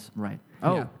your phones. Right.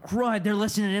 Oh, Yeah. crud! They're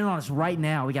listening in on us right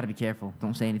now. We got to be careful.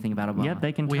 Don't say anything about Obama. Yep,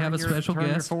 they can. We turn have a your- special turn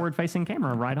your guest. forward-facing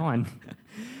camera right on.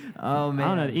 Oh man.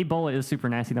 I don't know. Ebola is super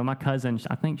nasty though. My cousin,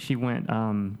 I think she went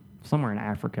somewhere in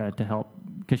Africa to help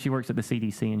because she works at the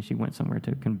CDC and she went somewhere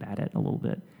to combat it a little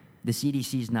bit. The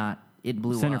CDC's not. It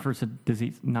blew Center up. for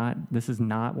Disease. Not. This is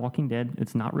not Walking Dead.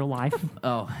 It's not real life.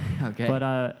 Oh, okay. But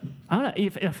I don't know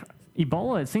if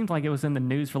Ebola. It seems like it was in the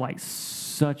news for like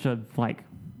such a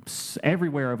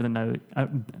everywhere over the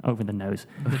nose.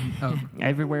 Oh,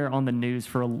 Everywhere on the news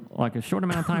for like a short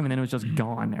amount of time, and then it was just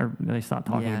gone. They stopped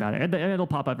talking Yeah. about it. It'll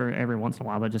pop up every once in a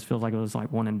while, but it just feels like it was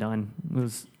like one and done. It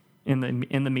was in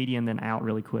the media and then out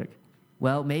really quick.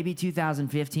 Well, maybe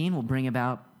 2015 will bring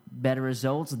about better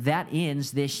results. That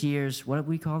ends this year's, what do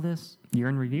we call this? Year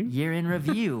in review. Year in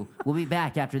review. We'll be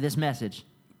back after this message.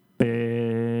 Beep.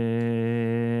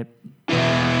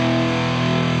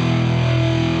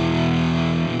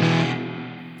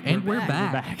 and we're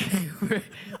back. Back.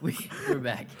 We're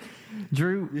back.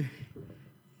 Drew,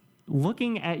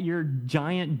 looking at your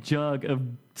giant jug of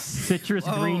citrus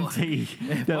green tea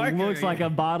that Parker, looks like a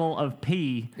bottle of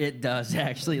pee. It does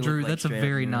actually Drew, look like that's a straight up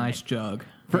very urine. nice jug.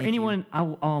 For Thank anyone,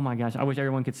 oh my gosh, I wish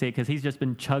everyone could see it because he's just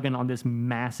been chugging on this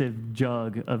massive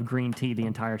jug of green tea the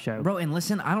entire show. Bro, and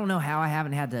listen, I don't know how I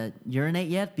haven't had to urinate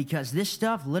yet because this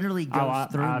stuff literally goes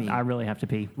through me. I really have to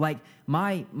pee. Like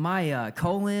my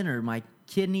colon or my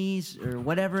kidneys or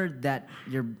whatever that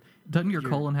you're Doesn't your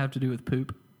colon have to do with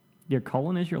poop? Your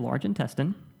colon is your large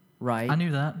intestine. right. I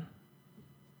knew that.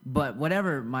 But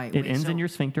whatever It ends in your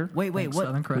sphincter, Wait, Thanks, what?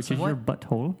 Southern which Crescent. is your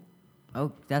butthole.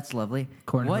 Oh, that's lovely.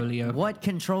 Cornholio. What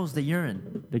controls the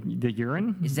urine? The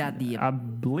urine. Is that the I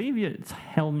believe it's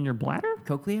held in your bladder.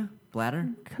 cochlea, bladder?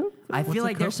 Co- I What's feel a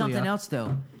like there's something cochlea? else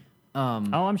though.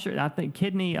 Oh, I'm sure. I think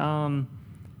kidney. I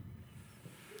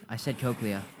said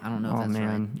cochlea. I don't know if Oh that's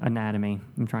man, anatomy.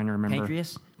 I'm trying to right. remember.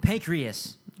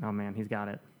 Pancreas. Oh man, he's got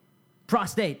it.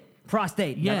 Prostate.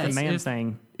 Yeah. That's a man it's-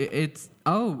 thing.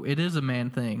 It is a man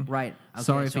thing. Right. Okay,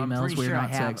 Sorry, so females, I'm pretty we're sure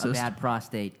not I have sexist. a bad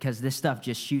prostate because this stuff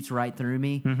just shoots right through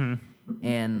me. Mm-hmm.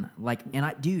 And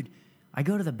I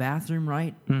go to the bathroom,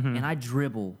 right? Mm-hmm. And I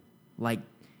dribble. Like,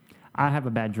 I have a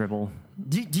bad dribble,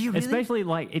 do you really? especially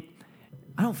like it.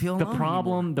 I don't feel The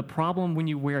alone problem when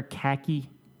you wear khaki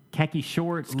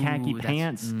shorts, khaki Ooh, that's-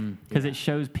 pants, because it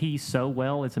shows pee so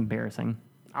well, it's embarrassing.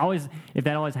 If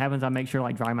that always happens, I make sure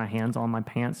like dry my hands on my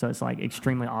pants, so it's like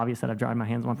extremely obvious that I've dried my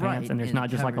hands on my Right, pants, and there's and not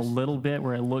it just like a covers- little bit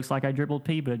where it looks like I dribbled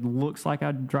pee, but it looks like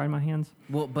I dried my hands.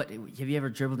 Well, but have you ever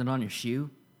dribbled it on your shoe?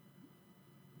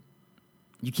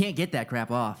 You can't get that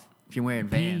crap off if you're wearing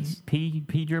Vans. Pee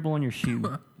dribble on your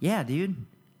shoe. Yeah, dude.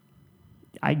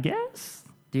 I guess.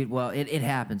 Dude, well, it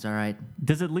happens, all right.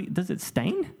 Does it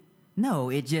stain?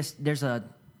 No, there's a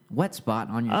wet spot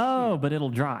on your Oh, but it'll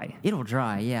dry. It'll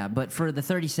dry, yeah. But for the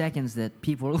 30 seconds that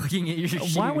people are looking at your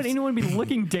shoes. Why would anyone be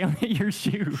looking down at your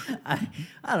shoe?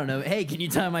 I don't know. Hey, can you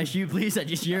tie my shoe, please? I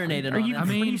just urinated Are on you? it. I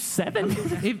mean, are you 7?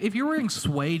 If you're wearing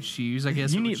suede shoes, I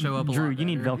guess You it need would show up a Drew. lot You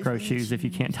need better. Velcro shoes if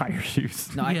you can't tie your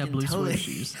shoes. No, I Yeah, can blue totally, suede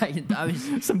shoes. I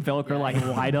was, Some Velcro like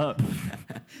light up.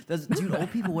 dude,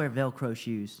 old people wear Velcro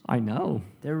shoes. I know.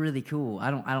 They're really cool.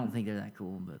 I don't think they're that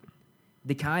cool, but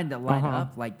the kind that light Uh-huh.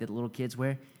 up like that little kids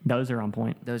wear, Those are on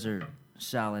point. those are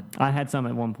solid. I had some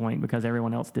at one point because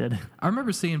everyone else did. I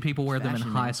remember seeing people wear them in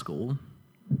Fashion, high man. school.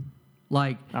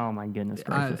 Like, Oh my goodness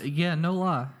gracious! yeah, no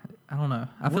lie. I don't know.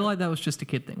 I feel like that was just a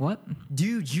kid thing. What?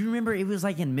 Dude, do you remember it was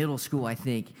like in middle school, I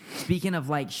think. Speaking of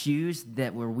like shoes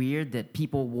that were weird that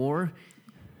people wore,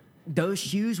 those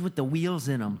shoes with the wheels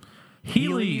in them.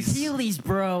 Heelys. Heelys,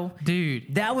 bro.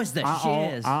 Dude. That was the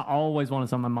shiz. I always wanted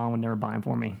some. My mom would never buy them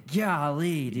for me.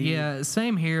 Golly, dude. Yeah,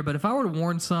 same here. But if I would have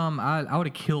worn some, I would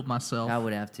have killed myself. I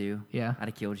would have to. Yeah. I'd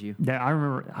have killed you. Yeah, I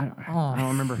remember. I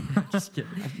don't remember. Just kidding.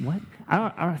 What?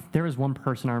 There was one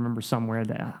person I remember somewhere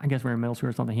that I guess we were in middle school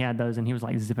or something. He had those and he was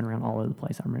like zipping around all over the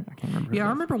place. I can't remember. who Yeah, it I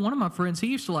was. remember one of my friends. He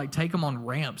used to like take them on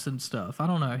ramps and stuff. I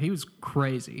don't know. He was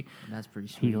crazy. That's pretty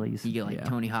sweet. Heelys. You get like Yeah.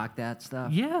 Tony Hawk that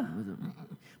stuff. Yeah.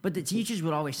 But the teachers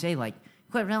would always say like,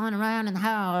 "Quit rolling around in the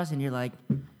house," and you're like,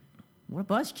 "What a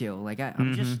buzzkill!" Like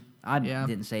I'm just, I Yeah.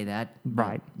 didn't say that, but,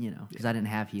 Right. You know, because I didn't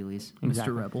have Heelys.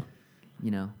 Exactly. Mr. Rebel.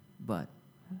 You know, but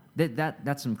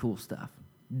that's some cool stuff.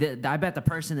 I bet the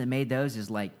person that made those is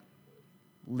like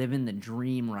living the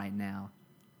dream right now.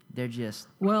 They're just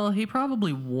Well, he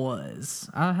probably was.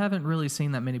 I haven't really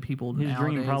seen that many people His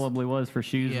nowadays. dream probably was for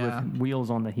shoes Yeah. with wheels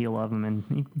on the heel of them,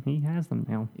 and he has them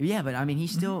now. yeah. But I mean,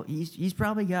 he's still he's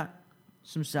probably got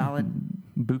some solid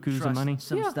Bukus trust, of money.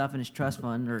 some Yeah. stuff in his trust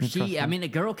fund, or His she. trust I fund. mean, a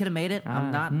girl could have made it.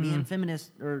 I'm not being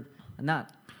feminist or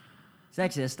not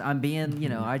sexist. I'm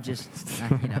being, I just,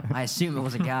 I assume it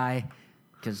was a guy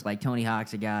because like Tony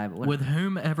Hawk's a guy. But With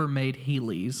whomever made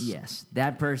Heelys. yes,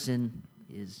 that person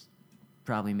is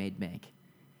probably made bank.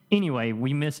 Anyway,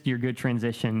 we missed your good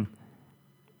transition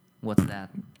What's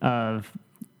that? of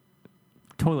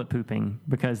toilet pooping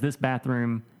because this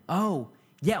bathroom. Oh,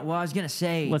 yeah. Well, I was gonna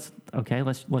say. Let's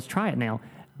try it now.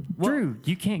 Well- Drew,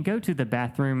 you can't go to the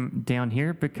bathroom down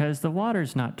here because the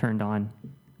water's not turned on.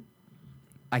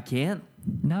 I can't.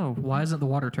 No, Why isn't the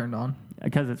water turned on?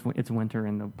 because it's winter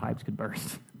and the pipes could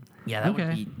burst. Yeah, that would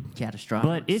Okay. be catastrophic.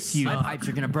 But if you- my pipes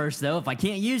are gonna burst though if I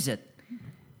can't use it.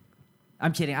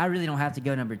 I'm kidding. I really don't have to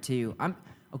go number 2.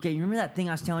 Okay. You remember that thing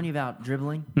I was telling you about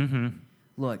dribbling? Mm-hmm.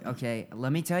 Look, okay.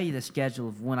 Let me tell you the schedule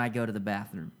of when I go to the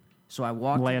bathroom. So I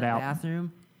walk Lay to it the out.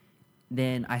 bathroom,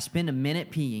 then I spend a minute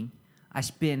peeing. I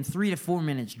spend 3 to 4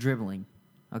 minutes dribbling.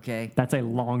 Okay. That's a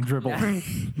long dribble.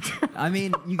 I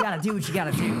mean, you gotta do what you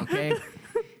gotta do, okay?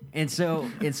 And so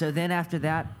then after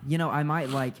that, I might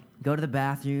like go to the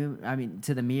bathroom. I mean,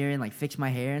 to the mirror and like fix my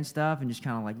hair and stuff, and just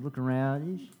kind of like look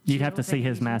around. You'd have to Chill, see take it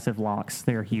his easy. massive locks.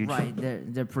 They're huge. Right,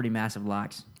 they're pretty massive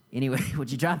locks. Anyway, what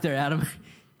you drop there, Adam?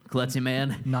 Klutzy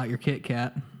man. Not your Kit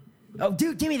Kat. Oh,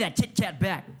 dude, give me that Kit Kat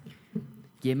back.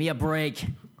 Give me a break.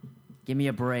 Give me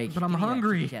a break. But I'm Give me that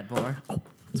hungry. Kit Kat bar.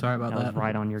 Sorry about That that. was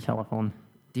right on your telephone.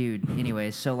 Dude,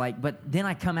 anyways, so like, but then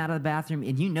I come out of the bathroom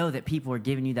and you know that people are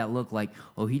giving you that look like,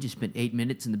 oh, he just spent 8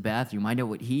 minutes in the bathroom. I know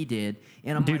what he did.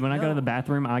 And I'm Dude, like, when I go to no. the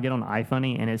bathroom, I get on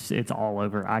iFunny, and it's all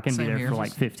over. I can Same be there here. for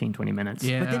like 15, 20 minutes.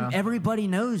 Yeah. But then everybody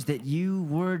knows that you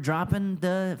were dropping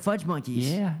the Fudge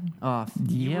Monkeys Yeah. off.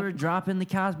 You Yep. were dropping the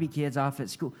Cosby Kids off at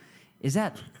school. Is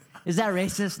that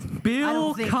racist? I Bill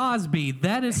don't think- Cosby.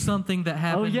 That is something that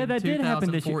happened Oh, yeah, in that did happen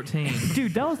this year. 2014.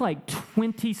 Dude, that was like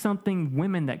 20-something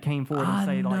women that came forward and I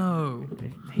say, know.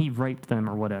 like, he raped them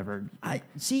or whatever. I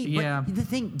see. Yeah. But the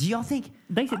thing, do y'all think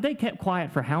They kept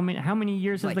quiet for how many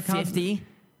years like is the Cosby?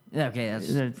 50? Okay,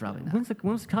 that's probably not.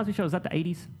 When was the Cosby Show? Was that the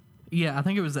 80s? Yeah, I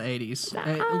think it was the 80s.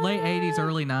 Late 80s,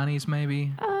 early 90s,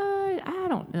 maybe. I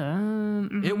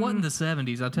don't. It wasn't the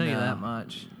 70s, I'll tell you No. that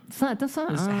much. That's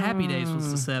not, Happy Days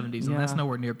was the 70s, and that's yeah.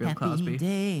 nowhere near Bill Happy Cosby.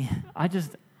 day. I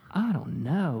don't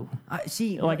know. I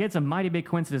see. Like, it's a mighty big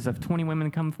coincidence if 20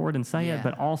 women come forward and say Yeah. it,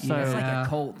 but also. It's like Yeah. a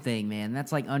cult thing, man.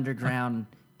 That's like underground.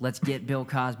 Let's get Bill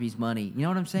Cosby's money. You know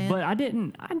what I'm saying? But I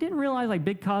didn't realize like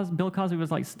Bill Cosby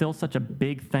was like still such a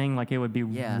big thing. Like it would be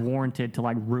Yeah. warranted to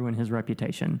like ruin his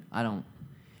reputation. I don't.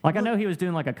 Like I know he was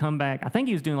doing like a comeback. I think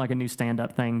he was doing like a new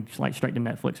stand-up thing, just, like straight to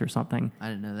Netflix or something. I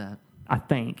didn't know that. I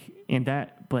think, and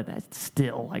but that's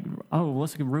still like, oh,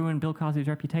 let's ruin Bill Cosby's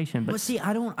reputation. But Well, see,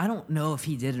 I don't know if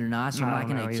he did it or not, so I'm I not don't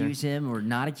going to know either. accuse him or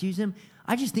not accuse him.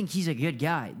 I just think he's a good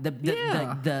guy.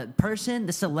 Yeah. The person,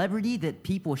 the celebrity that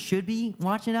people should be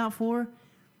watching out for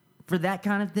that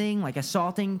kind of thing, like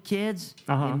assaulting kids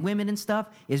and women and stuff,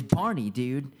 is Barney,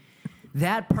 dude.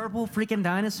 That purple freaking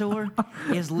dinosaur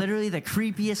is literally the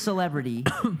creepiest celebrity.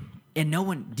 And no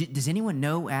one, does anyone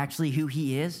know actually who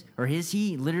he is? Or is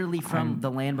he literally from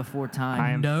the land before time?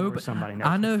 I am No, sure but somebody knows.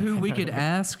 I know who we could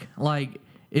ask. Like,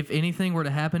 if anything were to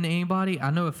happen to anybody,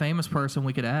 I know a famous person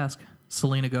we could ask.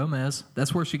 Selena Gomez.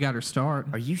 That's where she got her start.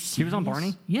 Are you serious? She was on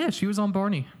Barney. Yeah, she was on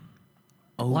Barney.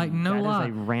 Oh, like, no That lie. is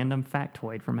a random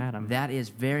factoid from Adam. That is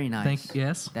very nice.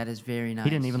 Yes. That is very nice. He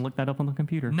didn't even look that up on the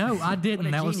computer. No, I didn't. What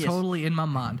a That was genius. totally in my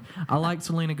mind. I like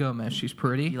Selena Gomez. She's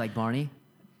pretty. You like Barney?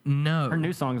 No. Her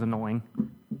new song's annoying.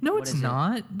 No, What it's is it?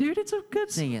 not. Dude, it's a good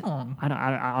Sing it. song. I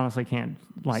honestly can't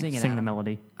like Sing sing, it, the Adam.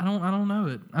 melody. I don't know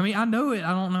it. I mean, I know it.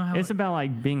 I don't know how It's about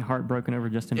like being heartbroken over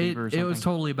Justin Bieber or it something. was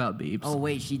totally about Biebs. Oh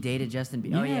wait, she dated Justin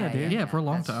Bieber. Oh Yeah, yeah, dude. yeah, for a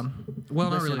long That's- time. Well,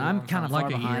 not Listen, really. a I'm long kind time, of far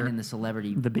like a behind year. in the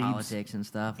celebrity The Biebs. politics and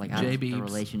stuff. Like J. the Biebs.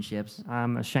 relationships.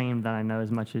 I'm ashamed that I know as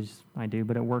much as I do,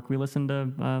 but at work we listen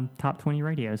to Top 20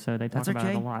 radio, so they talk That's about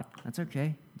okay. it a lot. That's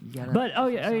okay. You gotta.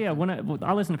 But When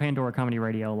I listen to Pandora Comedy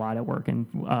Radio a lot at work,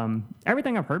 and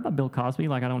everything I've heard about Bill Cosby,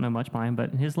 like I don't know much by him,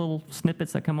 but his little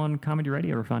snippets that come on comedy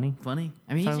radio are funny. funny.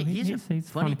 I mean, So he's a he's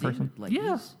a funny funny person. dude. Like,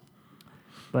 Yeah. he's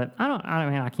But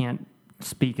I can't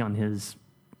speak on his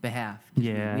behalf. 'Cause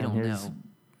Yeah, we don't his know.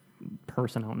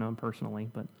 person. I don't know him personally,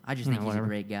 but I just you think know, he's whatever. a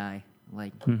great guy.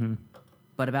 Like, Mhm.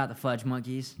 but about the Fudge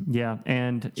Monkeys, Yeah,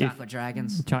 and Chocolate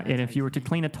Dragons. and if you were to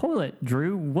clean a toilet,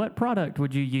 Drew, what product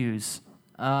would you use?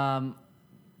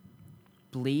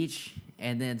 Bleach,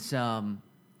 and then some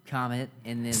Comet,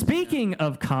 and then Speaking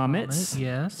of comets,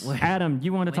 Yes. What? Adam,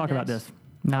 you want to talk about Windex? this?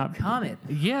 Not Comet.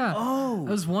 Yeah. Oh. It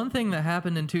was one thing that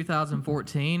happened in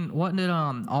 2014. Wasn't it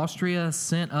Austria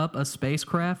sent up a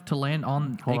spacecraft to land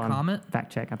on hold a on, comet?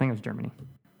 fact check. I think it was Germany.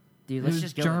 Dude, It let's was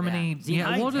just go Germany. With that. See,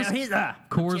 Yeah, we'll just- Of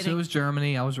course, it kidding. was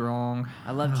Germany. I was wrong.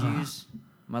 I love Jews.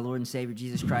 My Lord and Savior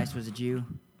Jesus Christ was a Jew,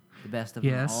 the best of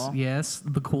them Yes, all. yes,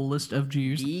 the coolest of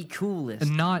Jews. The coolest.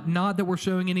 And not that we're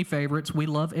showing any favorites. We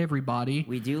love everybody.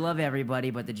 We do love everybody,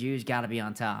 but the Jews got to be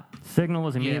on top. Signal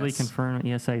was immediately Yes. confirmed at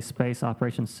ESA Space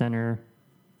Operations Center,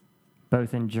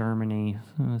 both in Germany.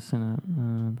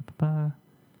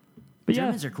 But yeah,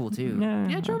 Germans are cool too.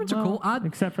 Yeah, Germans are well, cool.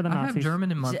 except for the I Nazis. have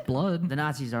German in my See, blood. The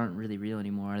Nazis aren't really real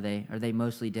anymore, are they? Are they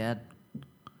mostly dead?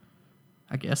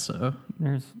 I guess so.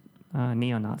 There's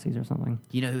neo-Nazis or something.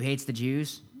 You know who hates the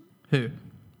Jews? Who?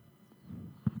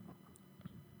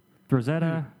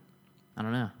 Rosetta. I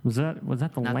don't know. Was that the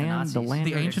Not the land? Nazis. The land.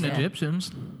 The ancient yeah.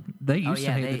 Egyptians. They used Oh to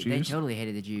yeah, hate they, the Jews. they totally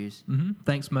hated the Jews.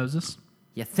 Thanks, Moses.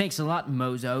 Yeah, thanks a lot,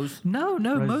 Mozos. No,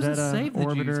 Moses Rosetta, saved the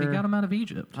Jews. He Orbiter. got them out of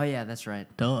Egypt. Oh yeah, that's right.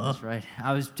 Duh. That's right.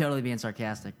 I was totally being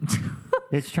sarcastic.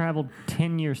 It's traveled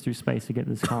 10 years through space to get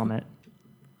this comet.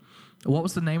 What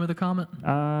was the name of the comet?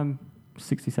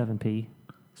 67P.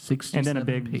 67P. And then a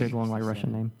big long like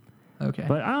Russian name. Okay.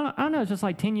 But I don't know. It's just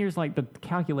like 10 years, like the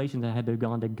calculations that had to have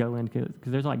gone to go in because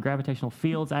there's like gravitational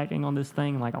fields acting on this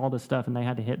thing, like all this stuff, and they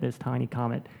had to hit this tiny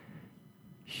comet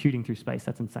shooting through space.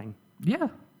 That's insane. yeah,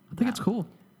 I think it's cool.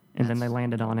 And then they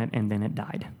landed on it, and then it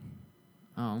died.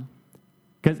 Oh,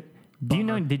 Because do you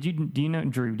know Drew?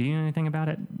 Do you know anything about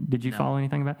it? Did you follow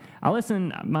anything about it? I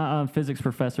listened. My physics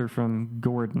professor from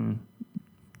Gordon,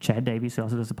 Chad Davies, who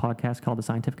also does a podcast called The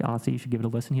Scientific Odyssey. You should give it a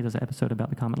listen. He does an episode about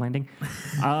the comet landing.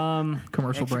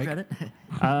 Commercial Extra break. credit?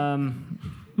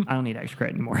 I don't need extra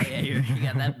credit anymore. Yeah, you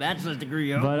got that bachelor's degree,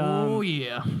 yo. But Oh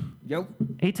yeah. Yo.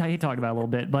 he talked about it a little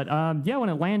bit. But yeah, when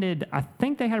it landed, I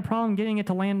think they had a problem getting it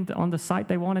to land on the site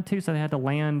they wanted to, so they had to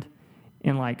land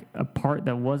in like a part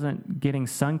that wasn't getting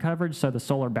sun coverage, so the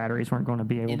solar batteries weren't going to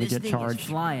be able And to this get thing charged. is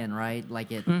flying, right?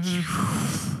 Like it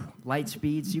light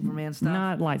speed, Superman stuff.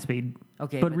 Not light speed,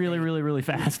 Okay, but but really, they- really, really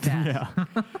fast. Yeah.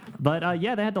 But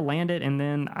yeah, they had to land it, and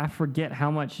then I forget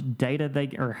how much data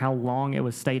or how long it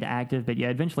was stayed active, but yeah,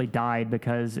 it eventually died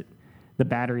because the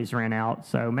batteries ran out.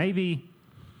 So maybe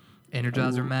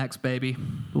Energizer Max, baby.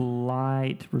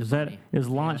 Light Rosetta is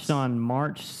launched on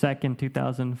March 2nd,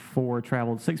 2004,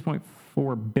 traveled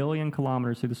 6.4 billion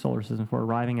kilometers through the solar system before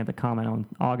arriving at the comet on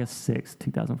August 6th,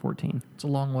 2014. It's a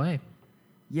long way.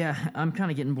 Yeah, I'm kind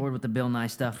of getting bored with the Bill Nye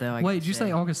stuff, though. Wait, did you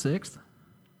say August 6th?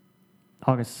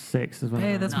 August 6th is when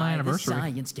Hey, it that's ran. my anniversary.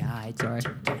 Science guy. Sorry.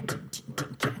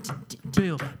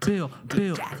 Bill.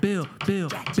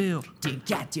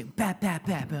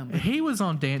 He was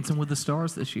on Dancing with the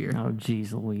Stars this year. Oh,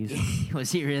 geez Louise.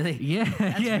 Was he really? Yeah,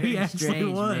 That's yeah, very he actually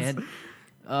strange, was. man.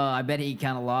 I bet he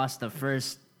kind of lost the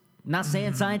first. Not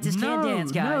saying scientists can't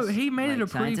dance, guys. No, he made it a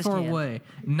Like, pretty scientists far can. way.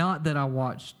 Not that I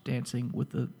watched Dancing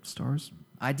with the Stars.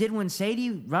 I did when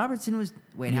Sadie Robertson was.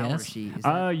 Wait, how old was Yes. she? Is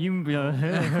that- You.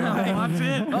 Watch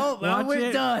it. Oh, well, Watch we're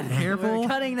it. done. Careful. We're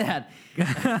cutting that.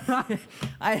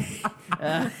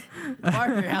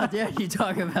 Parker, how dare you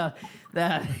talk about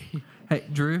that? Hey,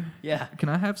 Drew. Yeah. Can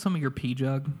I have some of your pea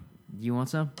jug? You want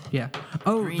some? Yeah.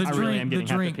 Oh, Green- the I really am drink. The getting half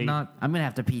the drink, pea. not. I'm gonna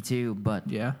have to pee too, but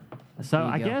Yeah. So There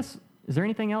you I go. guess, is there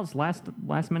anything else last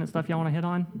minute stuff y'all want to hit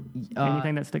on?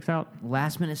 Anything that sticks out?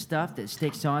 last minute stuff that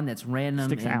sticks on that's random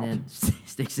Sticks and out. then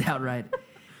sticks out, right?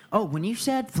 Oh, when you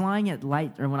said flying at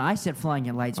light, or when I said flying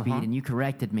at light speed, and you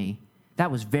corrected me, that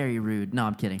was very rude. No,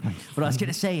 I'm kidding. What I was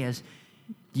gonna say is,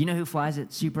 do you know who flies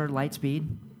at super light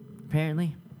speed?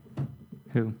 Apparently,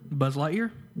 Who? Buzz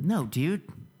Lightyear? no, dude,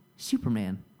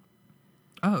 Superman.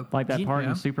 Oh. Like that part yeah.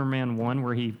 in Superman 1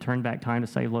 where he turned back time to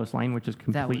save Lois Lane, which is That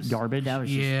complete was garbage. That was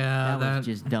just, Yeah, that that- was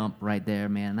just dump right there,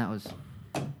 man. That was,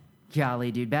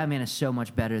 golly, dude. Batman is so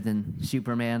much better than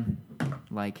Superman.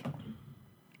 Like,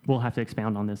 We'll have to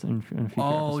expound on this in a future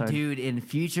oh, episode. dude, in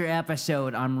future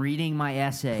episode, I'm reading my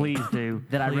essay. Please do.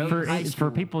 That I wrote in high for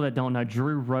school. people that don't know,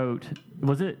 Drew wrote,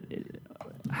 was it,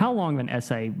 how long of an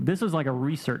essay? This was like a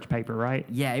research paper, right?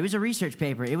 Yeah, it was a research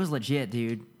paper. It was legit,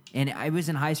 dude. And I was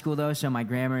in high school though, so my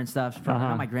grammar and stuff's probably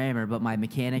not my grammar, but my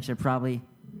mechanics are probably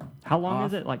How long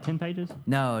is Off. it? Like 10 pages?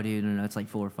 no, dude. No, it's like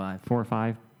 4 or 5. 4 or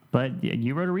 5. But yeah,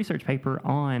 you wrote a research paper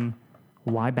on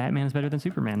why Batman is better than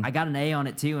Superman. I got an A on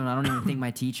it too, and I don't even think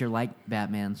my teacher liked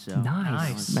Batman. So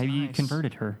Nice. Maybe you Nice.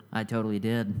 converted her. I totally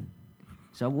did.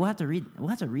 So we'll have to read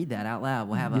that out loud.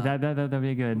 We'll have a That'd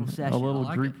be good. little session. A little I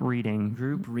like group reading,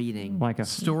 group reading. like a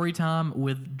Story time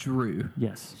with Drew.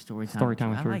 yes. Story time. Story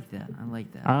time with I Drew. like that. I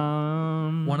like that.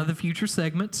 One of the future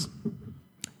segments.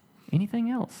 Anything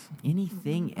else?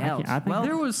 Anything else? I think well,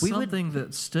 There was we would- something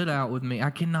that stood out with me. I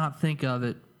cannot think of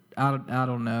it. I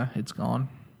don't know. It's gone.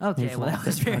 Okay, He's well that lost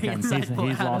was it. very Okay, insightful.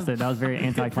 he's lost Adam. it. That was very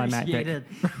anticlimactic. Appreciate it.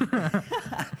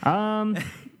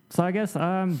 So I guess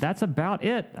that's about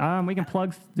it. We can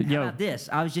plug. How Yo, about this?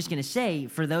 I was just gonna say,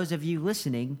 for those of you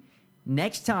listening,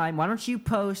 next time, why don't you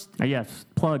post yes,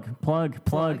 plug and chug,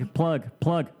 plug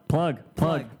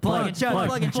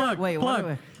and chug? Wait,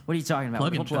 plug. what are you talking about?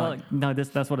 Plug and What chug. No,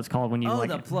 that's what it's called when you Oh, like.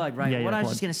 the plug, right? Yeah, What yeah, I was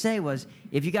plug. just gonna say was,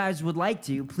 if you guys would like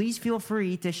to, please feel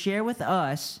free to share with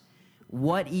us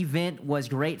what event was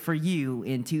great for you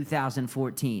in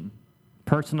 2014.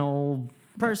 Personal.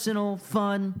 Personal,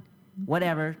 fun,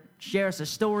 whatever. Share us a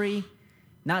story.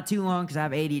 Not too long because I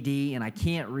have ADD and I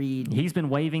can't read. He's been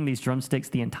waving these drumsticks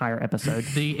the entire episode.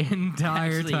 The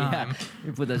entire Actually, time.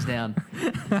 yeah. Put those down.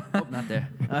 Oh, not there.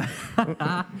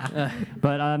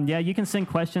 But yeah, you can send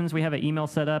questions. We have an email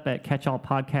set up at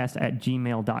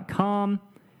catchallpodcast@gmail.com.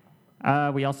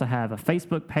 We also have a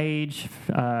Facebook page,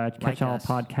 Catch All us.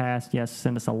 Podcast. Yes,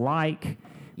 send us a like.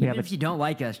 We Even have if you don't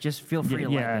like us, just feel free to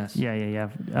like us. Yeah.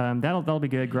 That'll be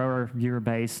good. Grow our viewer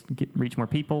base, reach more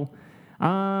people.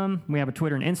 We have a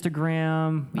Twitter and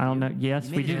Instagram. I don't do? know. Yes,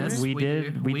 You we made a did. Twitter? We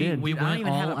did. We did. We I don't went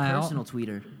even have all a out. personal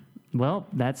tweeter. Well,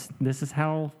 this is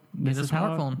how Get a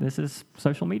smartphone. this is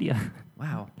social media.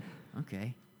 Wow.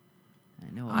 Okay. I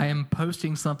know. I am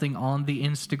posting something on the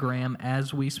Instagram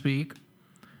as we speak.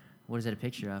 What is that a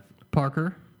picture of?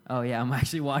 Parker, Oh, yeah, I'm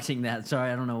actually watching that.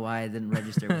 Sorry, I don't know why it didn't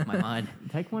register with my mind.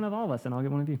 Take one of all of us, and I'll get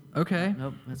one of you. Okay.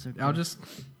 Nope, that's okay. I'll just.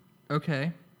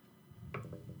 Okay.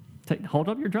 Hold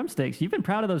up your drumsticks. You've been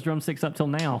proud of those drumsticks up till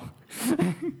now.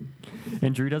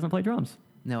 And Drew doesn't play drums.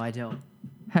 No, I don't.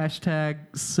 Hashtag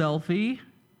selfie.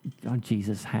 Oh,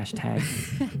 Jesus. Hashtag.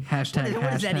 Hashtag.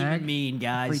 What does that even Hashtag. mean,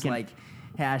 guys? Freaking- Like,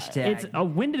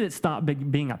 hashtag. When did it stop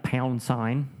being a pound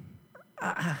sign?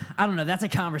 I don't know. That's a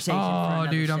conversation. for Oh, another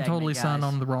dude, I'm segment, totally signed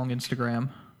guys. on the wrong Instagram.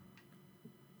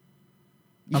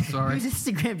 I'm sorry. Whose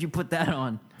Instagram did you put that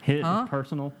on? His Huh?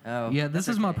 personal. Oh, Yeah, this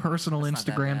that's is my okay. personal That's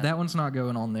not Instagram. bad. That one's not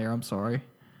going on there. I'm sorry.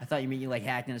 I thought you meant you like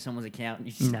hacked into someone's account and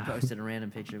you just No. posted a random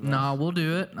picture. Of us. Nah, we'll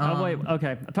do it. Oh, wait.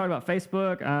 Okay. I talked about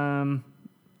Facebook,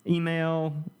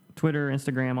 email, Twitter,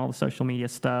 Instagram, all the social media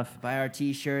stuff. Buy our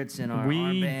T-shirts and our We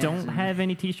armbands don't and- have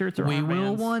any T-shirts or We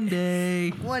will armbands. one day.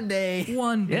 One day.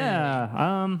 One day.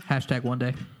 Yeah. Hashtag one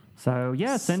day. So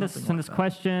yeah, send us Something like that.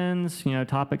 questions.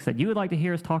 Topics that you would like to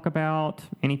hear us talk about.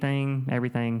 Anything,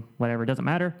 everything, whatever. It doesn't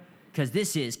matter. Because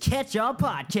this is Catch All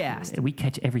Podcast. We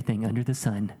catch everything under the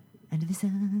sun. Under the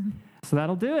sun. So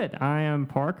that'll do it. I am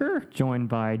Parker, joined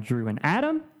by Drew and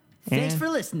Adam. Thanks And- for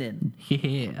listening.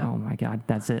 Yeah. Oh my God,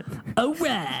 that's it. All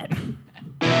right.